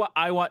 Yeah,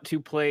 I want to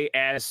play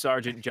as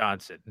Sergeant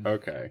Johnson.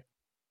 Okay.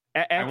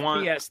 I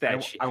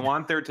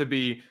want there to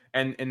be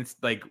and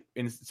like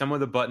in some of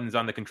the buttons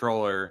on the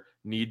controller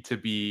need to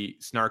be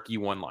snarky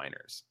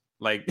one-liners.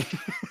 Like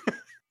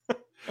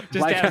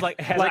just has a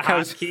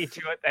hotkey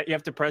to it that you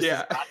have to press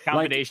this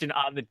combination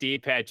on the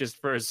D-pad just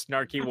for a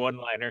snarky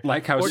one-liner.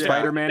 Like how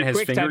Spider-Man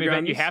has finger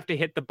guns. You have to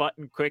hit the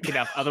button quick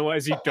enough,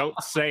 otherwise you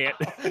don't say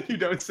it. You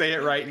don't say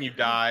it right and you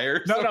die.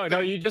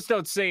 No, you just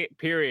don't say it.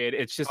 Period.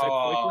 It's just a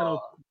quick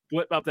little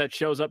flip up that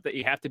shows up that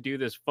you have to do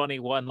this funny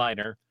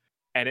one-liner,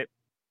 and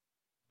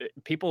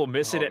people will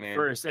miss it at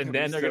first, and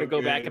then they're going to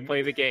go back and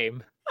play the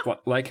game.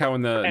 Like how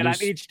in the on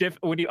each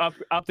when you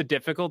up the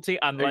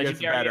difficulty on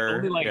Legendary, it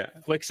only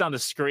flicks on the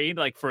screen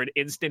like for an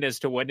instant as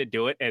to when to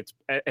do it. It's,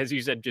 as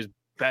you said, just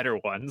better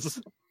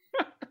ones.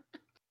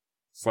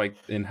 It's like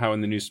in how in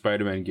the new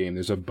Spider-Man game,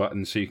 there's a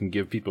button so you can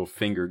give people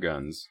finger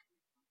guns.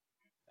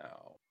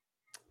 Oh,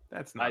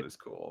 that's not as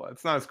cool.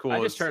 That's not as cool.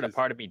 I just heard a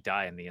part of me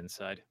die on the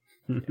inside.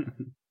 Yeah.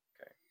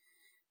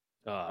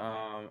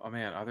 Oh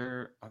man,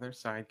 other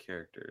side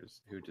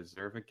characters who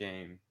deserve a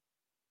game.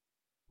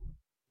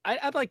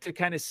 I'd like to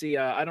kind of see.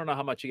 I don't know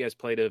how much you guys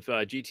played of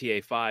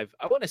GTA 5.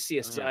 I want to see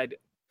a side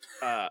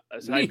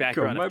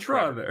background of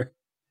Trevor. Brother.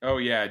 Oh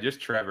yeah, just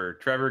Trevor.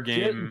 Trevor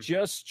game.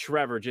 Just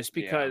Trevor, just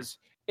because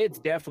it's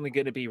definitely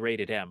going to be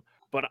rated M.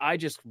 But I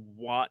just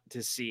want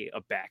to see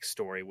a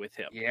backstory with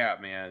him. Yeah,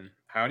 man.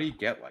 How do you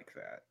get like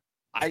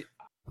that?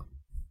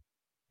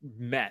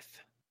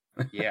 Meth.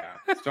 Yeah,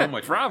 so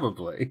much.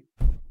 Probably.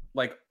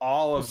 Like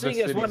all of the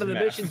city's one of the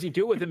meth. missions you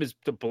do with him is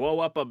to blow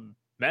up a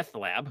meth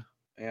lab.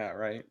 Yeah,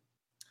 right.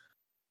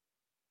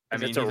 I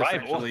mean,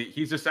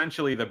 he's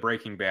essentially the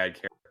Breaking Bad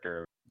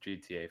character of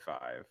GTA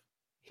 5.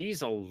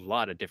 He's a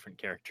lot of different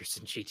characters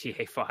in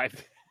GTA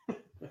 5.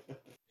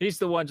 He's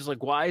the one just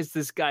like, why is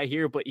this guy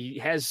here? But he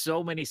has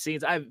so many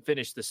scenes. I haven't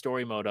finished the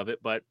story mode of it,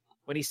 but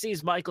when he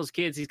sees Michael's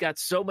kids, he's got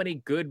so many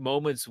good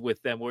moments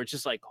with them where it's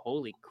just like,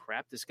 holy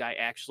crap, this guy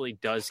actually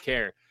does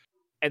care.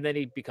 And then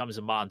he becomes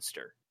a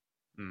monster.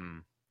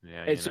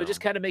 Yeah, and so it just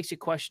kind of makes you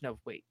question of,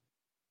 wait,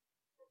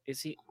 is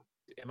he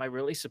am I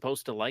really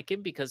supposed to like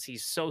him because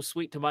he's so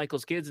sweet to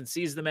Michael's kids and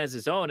sees them as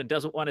his own and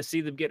doesn't want to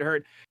see them get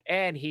hurt?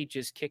 And he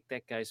just kicked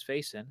that guy's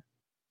face in.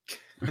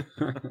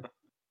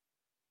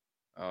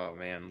 Oh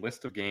man,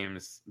 list of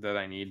games that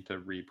I need to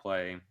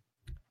replay.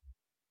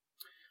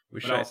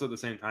 But also at the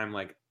same time,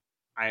 like,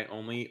 I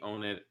only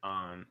own it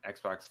on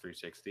Xbox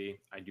 360.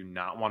 I do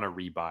not want to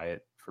rebuy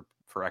it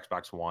for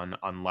Xbox One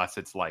unless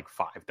it's like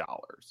 $5,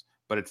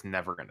 but it's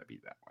never going to be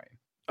that way.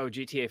 Oh,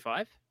 GTA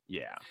 5?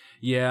 Yeah.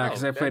 Yeah,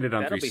 because I played it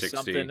on that'll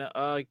 360. Be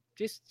something.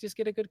 Just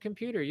get a good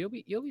computer. You'll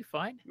be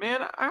fine.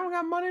 Man, I don't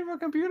got money for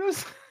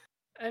computers.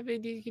 I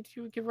mean, you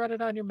can run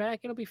it on your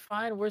Mac. It'll be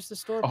fine. Where's the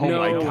store? Oh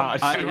my No,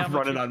 gosh, I how would much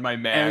run it on my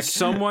Mac. As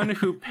someone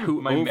who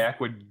my Mac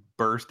would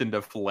burst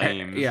into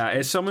flames. Yeah,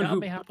 as someone Tell who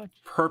me how much.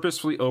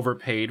 purposefully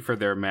overpaid for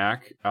their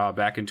Mac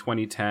back in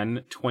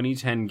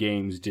 2010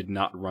 games did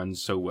not run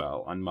so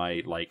well on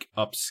my like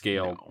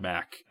upscale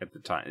Mac at the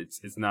time.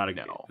 It's not a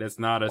that's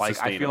not a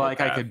like I feel like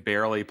path. I could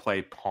barely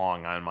play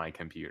Pong on my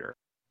computer.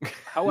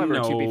 However,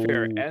 to be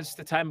fair, No. as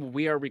the time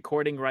we are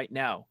recording right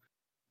now,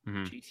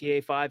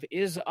 GTA 5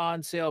 is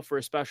on sale for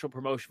a special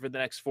promotion for the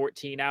next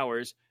 14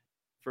 hours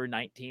for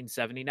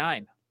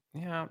 $19.79.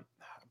 Yeah,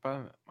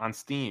 but on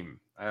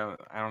Steam, I'm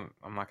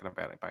not gonna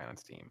buy it on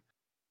Steam.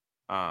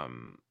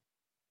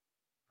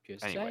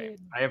 Just Anyway,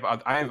 saying.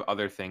 I have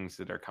other things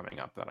that are coming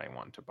up that I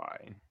want to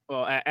buy.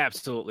 Well,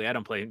 absolutely. I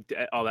don't play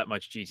all that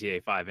much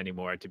GTA 5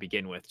 anymore to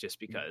begin with, just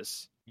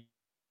because.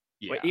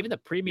 Yeah, Wait, even the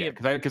premium.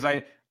 because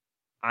I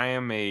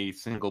am a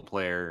single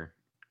player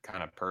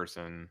kind of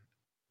person.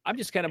 I'm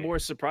just kind of more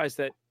surprised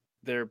that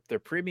their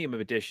premium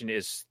edition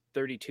is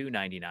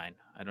 $32.99.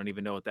 I don't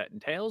even know what that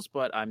entails,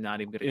 but I'm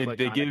not even going to click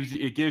on it.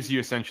 It gives you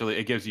essentially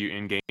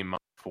in-game money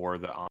for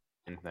the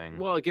online thing.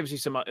 Well, it gives you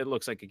some. It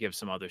looks like it gives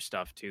some other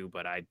stuff too,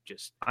 but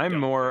I'm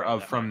more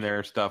of from much.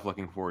 their stuff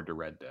looking forward to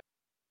Red Dead.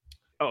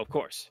 Oh, of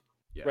course.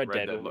 Yeah, Red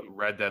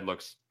Dead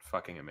looks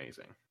fucking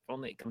amazing. If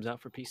only it comes out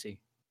for PC.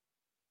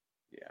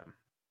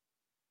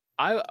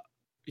 Yeah.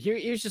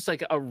 Here's just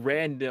like a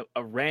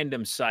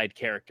random side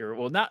character.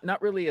 Well,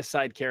 not really a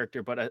side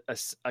character, but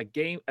a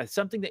game,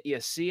 something that you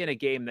see in a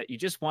game that you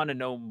just want to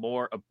know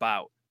more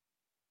about.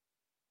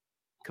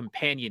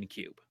 Companion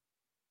Cube.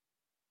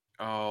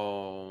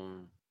 Oh,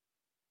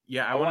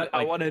 yeah.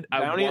 I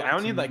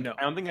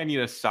don't think I need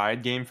a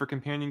side game for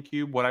Companion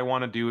Cube. What I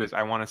want to do is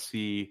I want to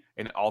see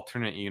an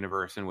alternate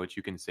universe in which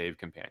you can save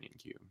Companion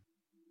Cube.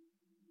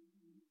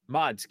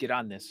 Mods, get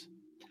on this.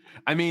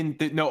 I mean,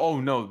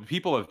 no,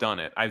 people have done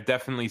it. I've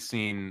definitely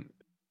seen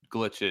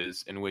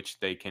glitches in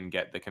which they can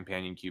get the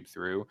Companion Cube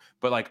through.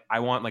 But like, I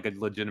want like a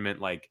legitimate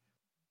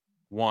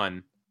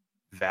one.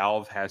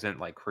 Valve hasn't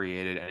like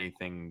created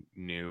anything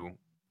new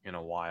in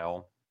a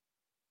while.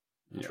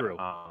 True.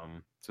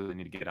 So they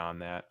need to get on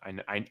that.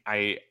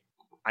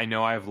 I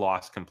know I've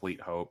lost complete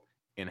hope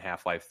in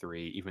Half-Life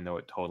 3, even though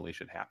it totally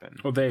should happen.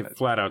 Well, they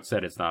flat out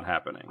said it's not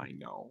happening. I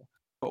know,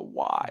 but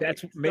why?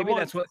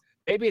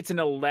 Maybe it's an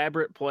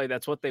elaborate play.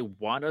 That's what they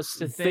want us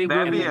to think.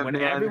 When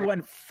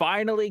everyone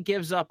finally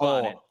gives up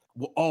on it,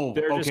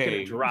 they're just going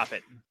to drop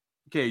it.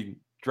 Okay,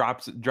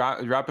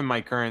 dropping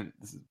my current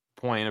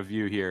point of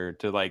view here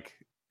to like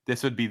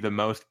this would be the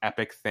most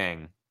epic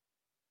thing.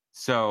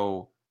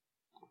 So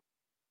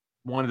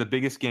one of the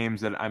biggest games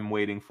that I'm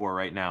waiting for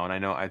right now,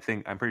 and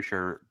I'm pretty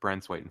sure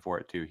Brent's waiting for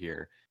it too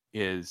here,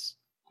 is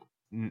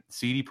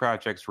CD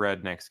Projekt's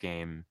Red next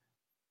game,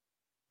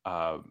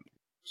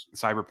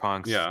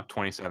 Cyberpunk's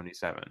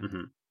 2077.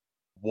 Mm-hmm.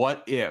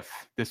 What if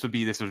this would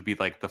be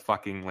like the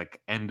fucking like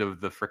end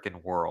of the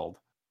freaking world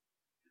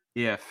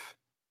if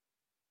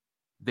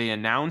they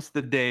announce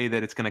the day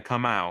that it's going to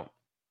come out,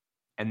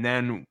 and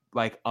then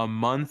like a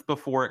month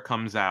before it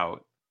comes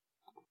out,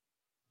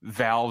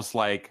 Valve's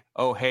like,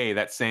 oh hey,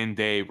 that same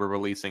day we're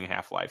releasing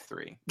Half-Life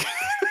 3.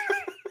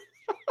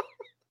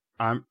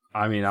 I'm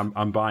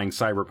buying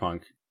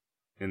Cyberpunk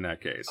in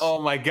that case.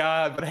 Oh my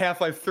god, but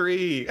Half-Life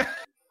 3.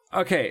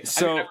 Okay,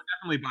 so I would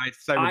definitely buy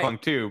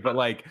Cyberpunk 2, but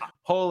like,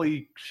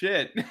 holy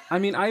shit. I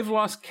mean, I've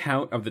lost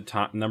count of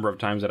the number of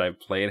times that I've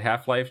played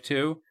Half-Life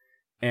 2,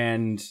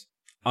 and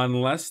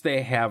unless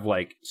they have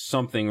like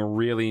something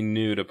really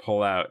new to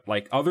pull out,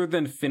 like other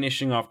than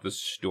finishing off the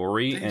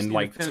story and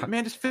like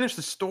just finish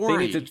the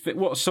story.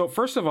 Well, so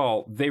first of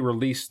all, they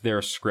released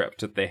their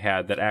script that they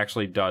had that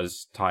actually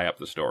does tie up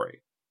the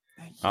story.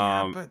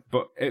 Yeah,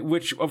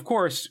 which of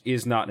course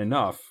is not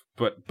enough,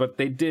 but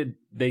they did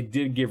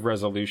give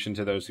resolution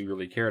to those who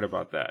really cared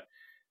about that,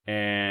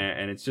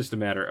 and it's just a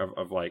matter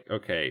of like,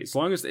 okay, as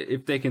long as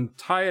if they can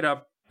tie it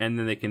up and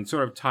then they can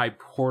sort of tie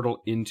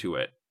Portal into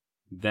it,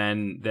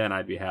 then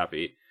I'd be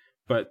happy.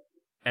 But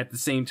at the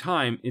same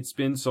time, it's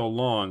been so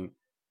long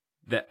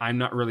that I'm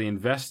not really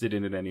invested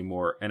in it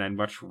anymore, and I'd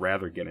much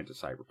rather get into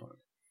Cyberpunk.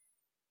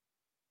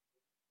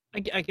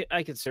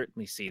 I could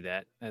certainly see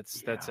that.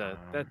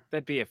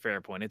 That'd be a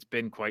fair point. It's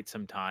been quite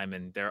some time,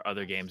 and there are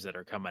other games that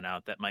are coming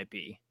out that might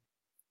be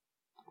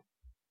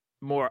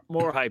more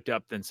hyped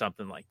up than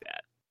something like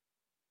that.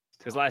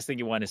 Because last thing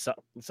you want is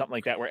something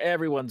like that where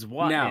everyone's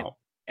wanting it,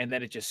 and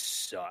then it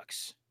just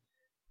sucks.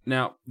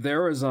 Now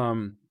there was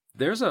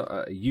there's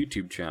a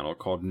YouTube channel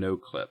called No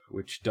Clip,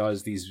 which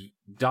does these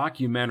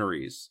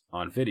documentaries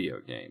on video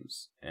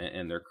games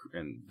and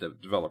the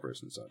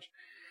developers and such.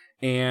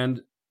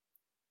 And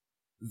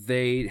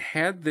they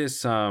had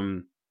this,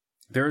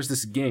 there's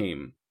this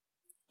game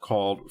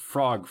called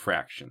Frog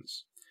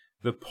Fractions.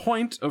 The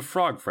point of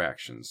Frog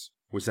Fractions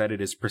was that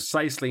it is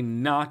precisely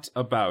not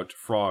about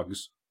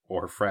frogs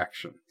or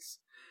fractions.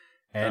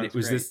 And it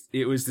was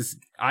this,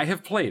 I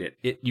have played it.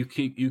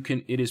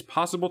 It is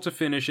possible to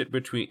finish it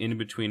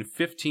between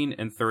 15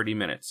 and 30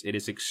 minutes. It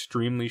is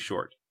extremely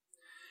short.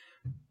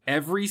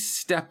 Every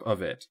step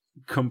of it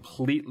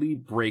completely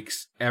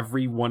breaks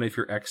every one of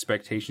your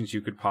expectations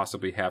you could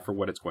possibly have for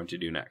what it's going to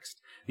do next.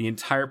 The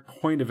entire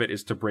point of it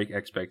is to break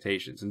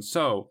expectations. And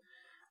so,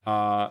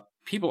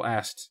 people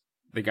asked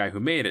the guy who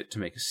made it to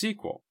make a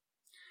sequel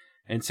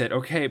and said,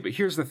 okay, but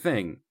here's the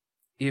thing.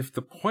 If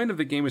the point of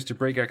the game is to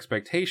break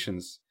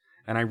expectations,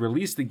 and I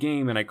release the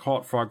game and I call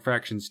it Frog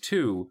Fractions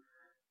 2,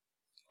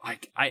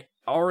 I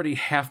already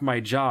half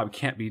my job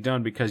can't be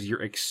done because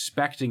you're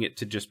expecting it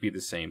to just be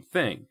the same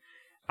thing.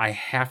 I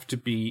have to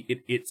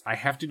I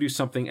have to do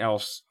something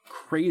else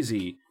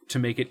crazy to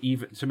make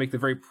the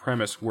very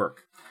premise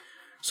work.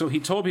 So he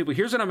told people,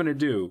 here's what I'm going to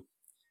do.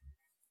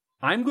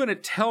 I'm going to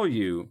tell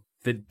you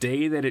the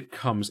day that it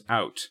comes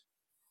out,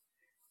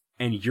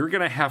 and you're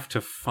going to have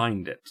to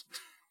find it.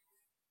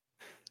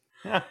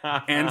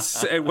 And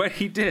so what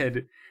he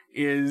did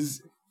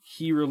is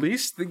he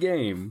released the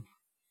game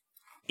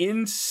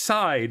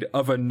inside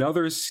of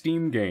another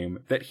Steam game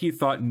that he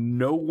thought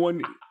no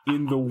one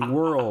in the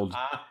world.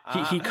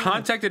 He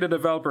contacted a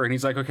developer and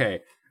he's like, okay,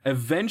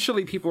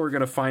 eventually people are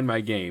going to find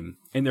my game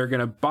and they're going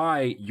to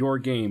buy your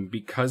game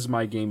because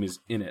my game is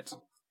in it.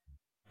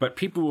 But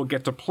people will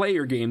get to play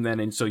your game then,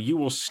 and so you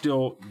will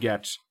still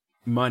get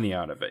money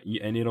out of it,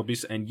 and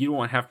and you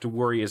won't have to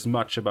worry as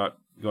much about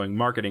going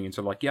marketing and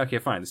sort of like, yeah, okay,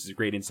 fine, this is a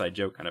great inside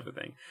joke kind of a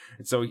thing.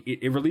 And so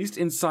it released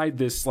inside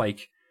this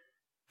like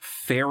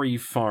fairy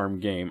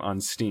farm game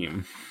on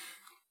Steam.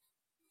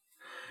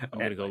 I'm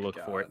gonna go look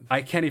for it.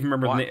 I can't even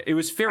remember the name. It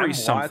was fairy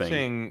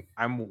something.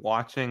 I'm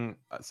watching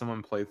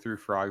someone play through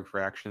Frog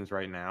Fractions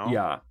right now.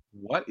 Yeah.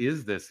 What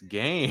is this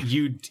game?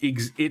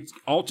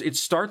 It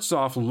starts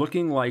off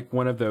looking like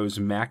one of those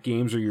Mac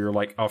games where you're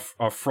like a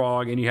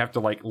frog and you have to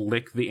like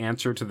lick the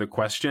answer to the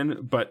question,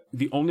 but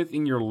the only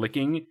thing you're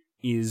licking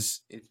is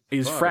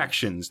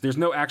fractions. There's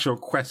no actual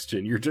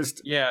question. You're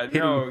just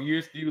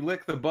you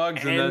lick the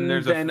bugs and then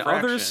there's then a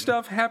fraction. Other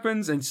stuff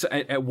happens, and so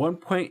at one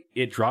point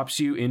it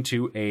drops you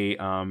into a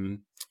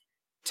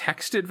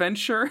text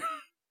adventure.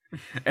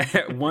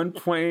 At one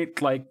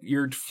point, like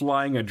you're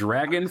flying a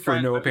dragon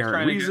for no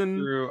apparent reason.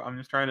 I'm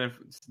just trying to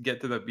get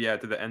to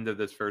the end of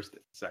this first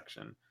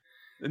section,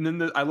 and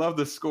then I love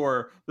the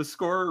score. The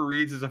score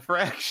reads as a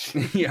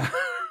fraction. Yeah.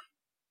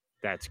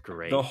 That's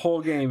great. The whole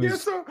game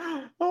is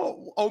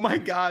oh my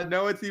god,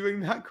 no, it's even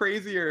not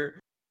crazier.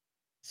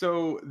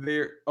 So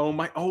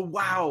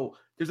wow,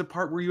 there's a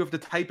part where you have to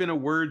type in a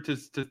word to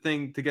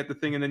get the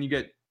thing, and then you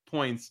get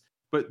points.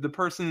 But the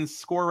person's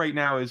score right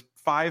now is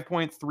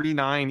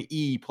 5.39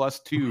 E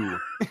plus 2.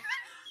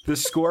 The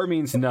score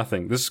means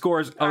nothing. The score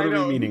is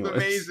utterly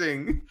meaningless. It's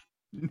amazing.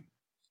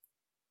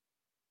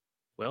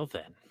 Well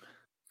then.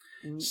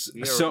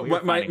 So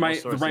what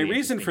my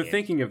reason for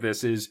thinking of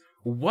this is,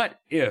 what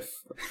if,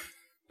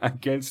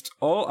 against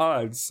all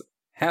odds,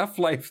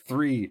 Half-Life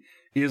 3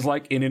 is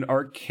like in an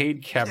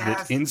arcade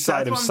cabinet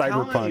inside of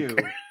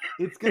Cyberpunk?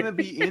 It's gonna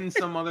be in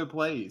some other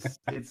place.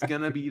 It's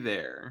gonna be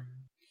there.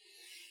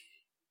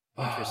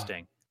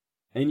 Interesting.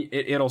 And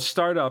it'll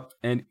start up,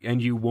 and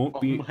you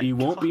won't be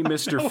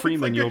Mr.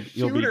 Freeman. Like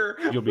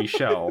you'll be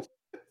Shell.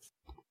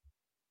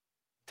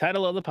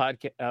 Title of the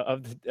podcast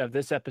of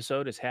this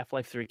episode is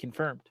Half-Life 3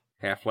 confirmed.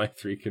 Half-Life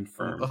 3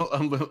 confirmed.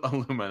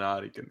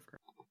 Illuminati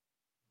confirmed.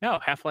 No,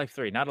 Half-Life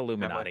 3, not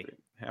Illuminati.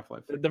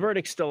 Half-Life 3. The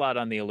verdict's still out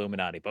on the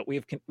Illuminati, but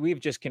we've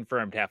just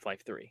confirmed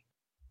Half-Life 3.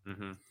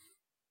 Mm-hmm.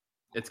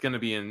 It's going to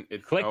be in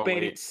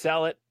clickbait it,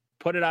 sell it,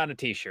 put it on a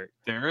t-shirt.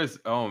 There is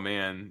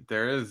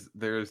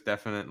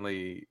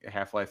definitely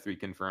Half-Life 3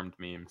 confirmed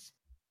memes.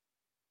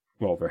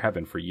 Well, there have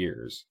been for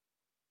years.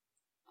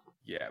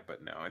 Yeah,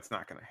 but no, it's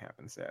not going to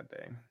happen. Sad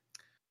day.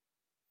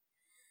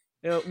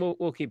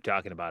 We'll keep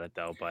talking about it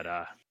though, but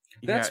it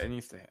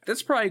needs to happen.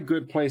 That's probably a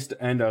good place to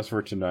end us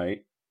for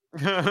tonight.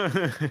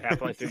 We're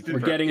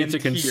getting into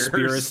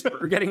conspiracy.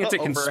 We're getting into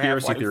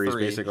conspiracy theories,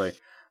 basically.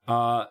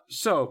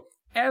 So,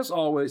 as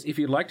always, if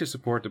you'd like to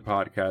support the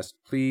podcast,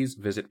 please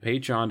visit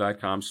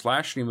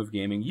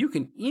patreon.com/streamofgaming. You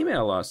can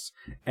email us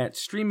at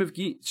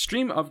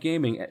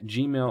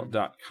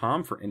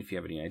streamofgaming@gmail.com if you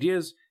have any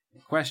ideas,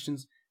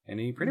 questions,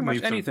 pretty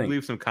much anything.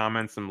 Leave some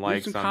comments, some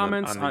likes, some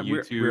comments on the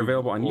YouTube. We're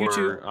available on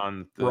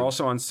YouTube. We're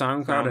also on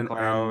SoundCloud and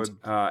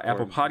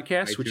Apple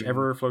Podcasts,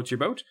 whichever floats your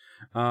boat.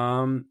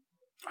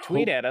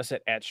 Tweet at us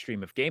at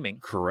Stream of Gaming.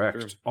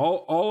 Correct. Sure.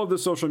 All of the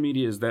social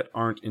medias that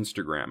aren't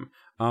Instagram.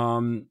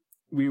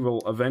 We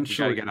will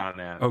eventually get on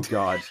that. Oh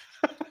God.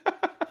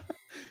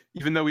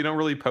 Even though we don't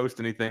really post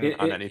anything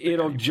on anything.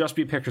 It'll just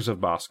be pictures of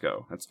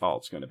Bosco. That's all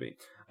it's going to be.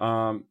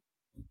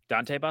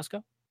 Dante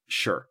Bosco?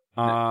 Sure.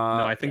 No,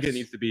 I think yes. it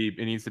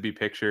needs to be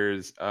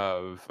pictures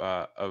of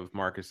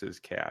Marcus's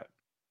cat,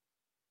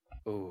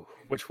 Ooh,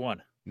 which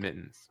one?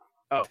 Mittens.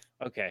 Oh,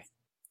 okay.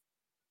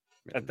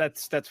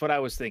 That's what I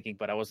was thinking,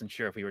 but I wasn't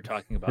sure if we were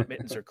talking about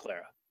Mittens or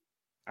Clara.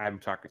 I'm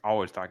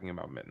always talking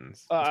about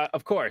Mittens.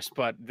 Of course,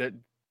 but there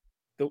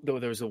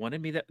was the one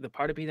in me the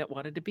part of me that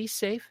wanted to be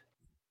safe.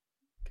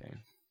 Okay.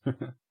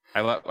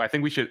 I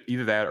think we should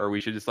either that or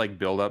we should just like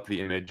build up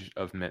the image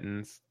of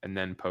Mittens and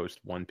then post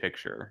one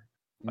picture.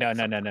 No.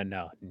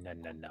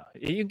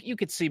 You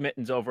could see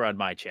Mittens over on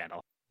my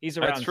channel. He's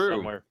around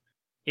somewhere.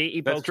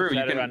 He That's pokes true. his You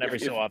head can around every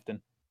so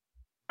often.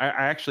 I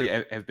actually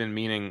have been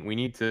meaning we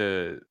need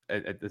to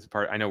at this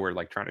part. I know we're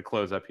like trying to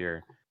close up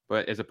here,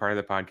 but as a part of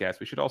the podcast,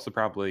 we should also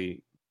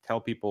probably tell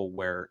people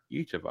where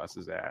each of us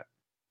is at.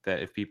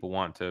 That if people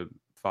want to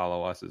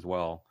follow us as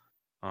well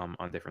on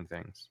different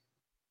things,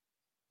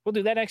 we'll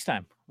do that next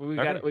time. We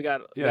got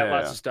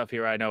lots of stuff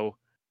here. I know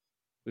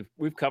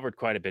we've covered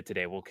quite a bit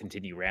today. We'll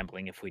continue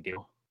rambling if we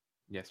do.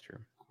 Yes, true.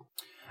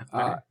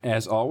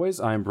 As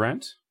always, I'm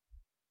Brent.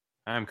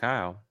 I'm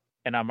Kyle.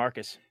 And I'm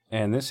Marcus.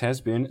 And this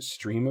has been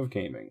Stream of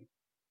Gaming.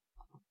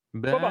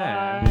 Bye.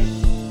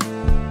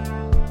 Bye-bye.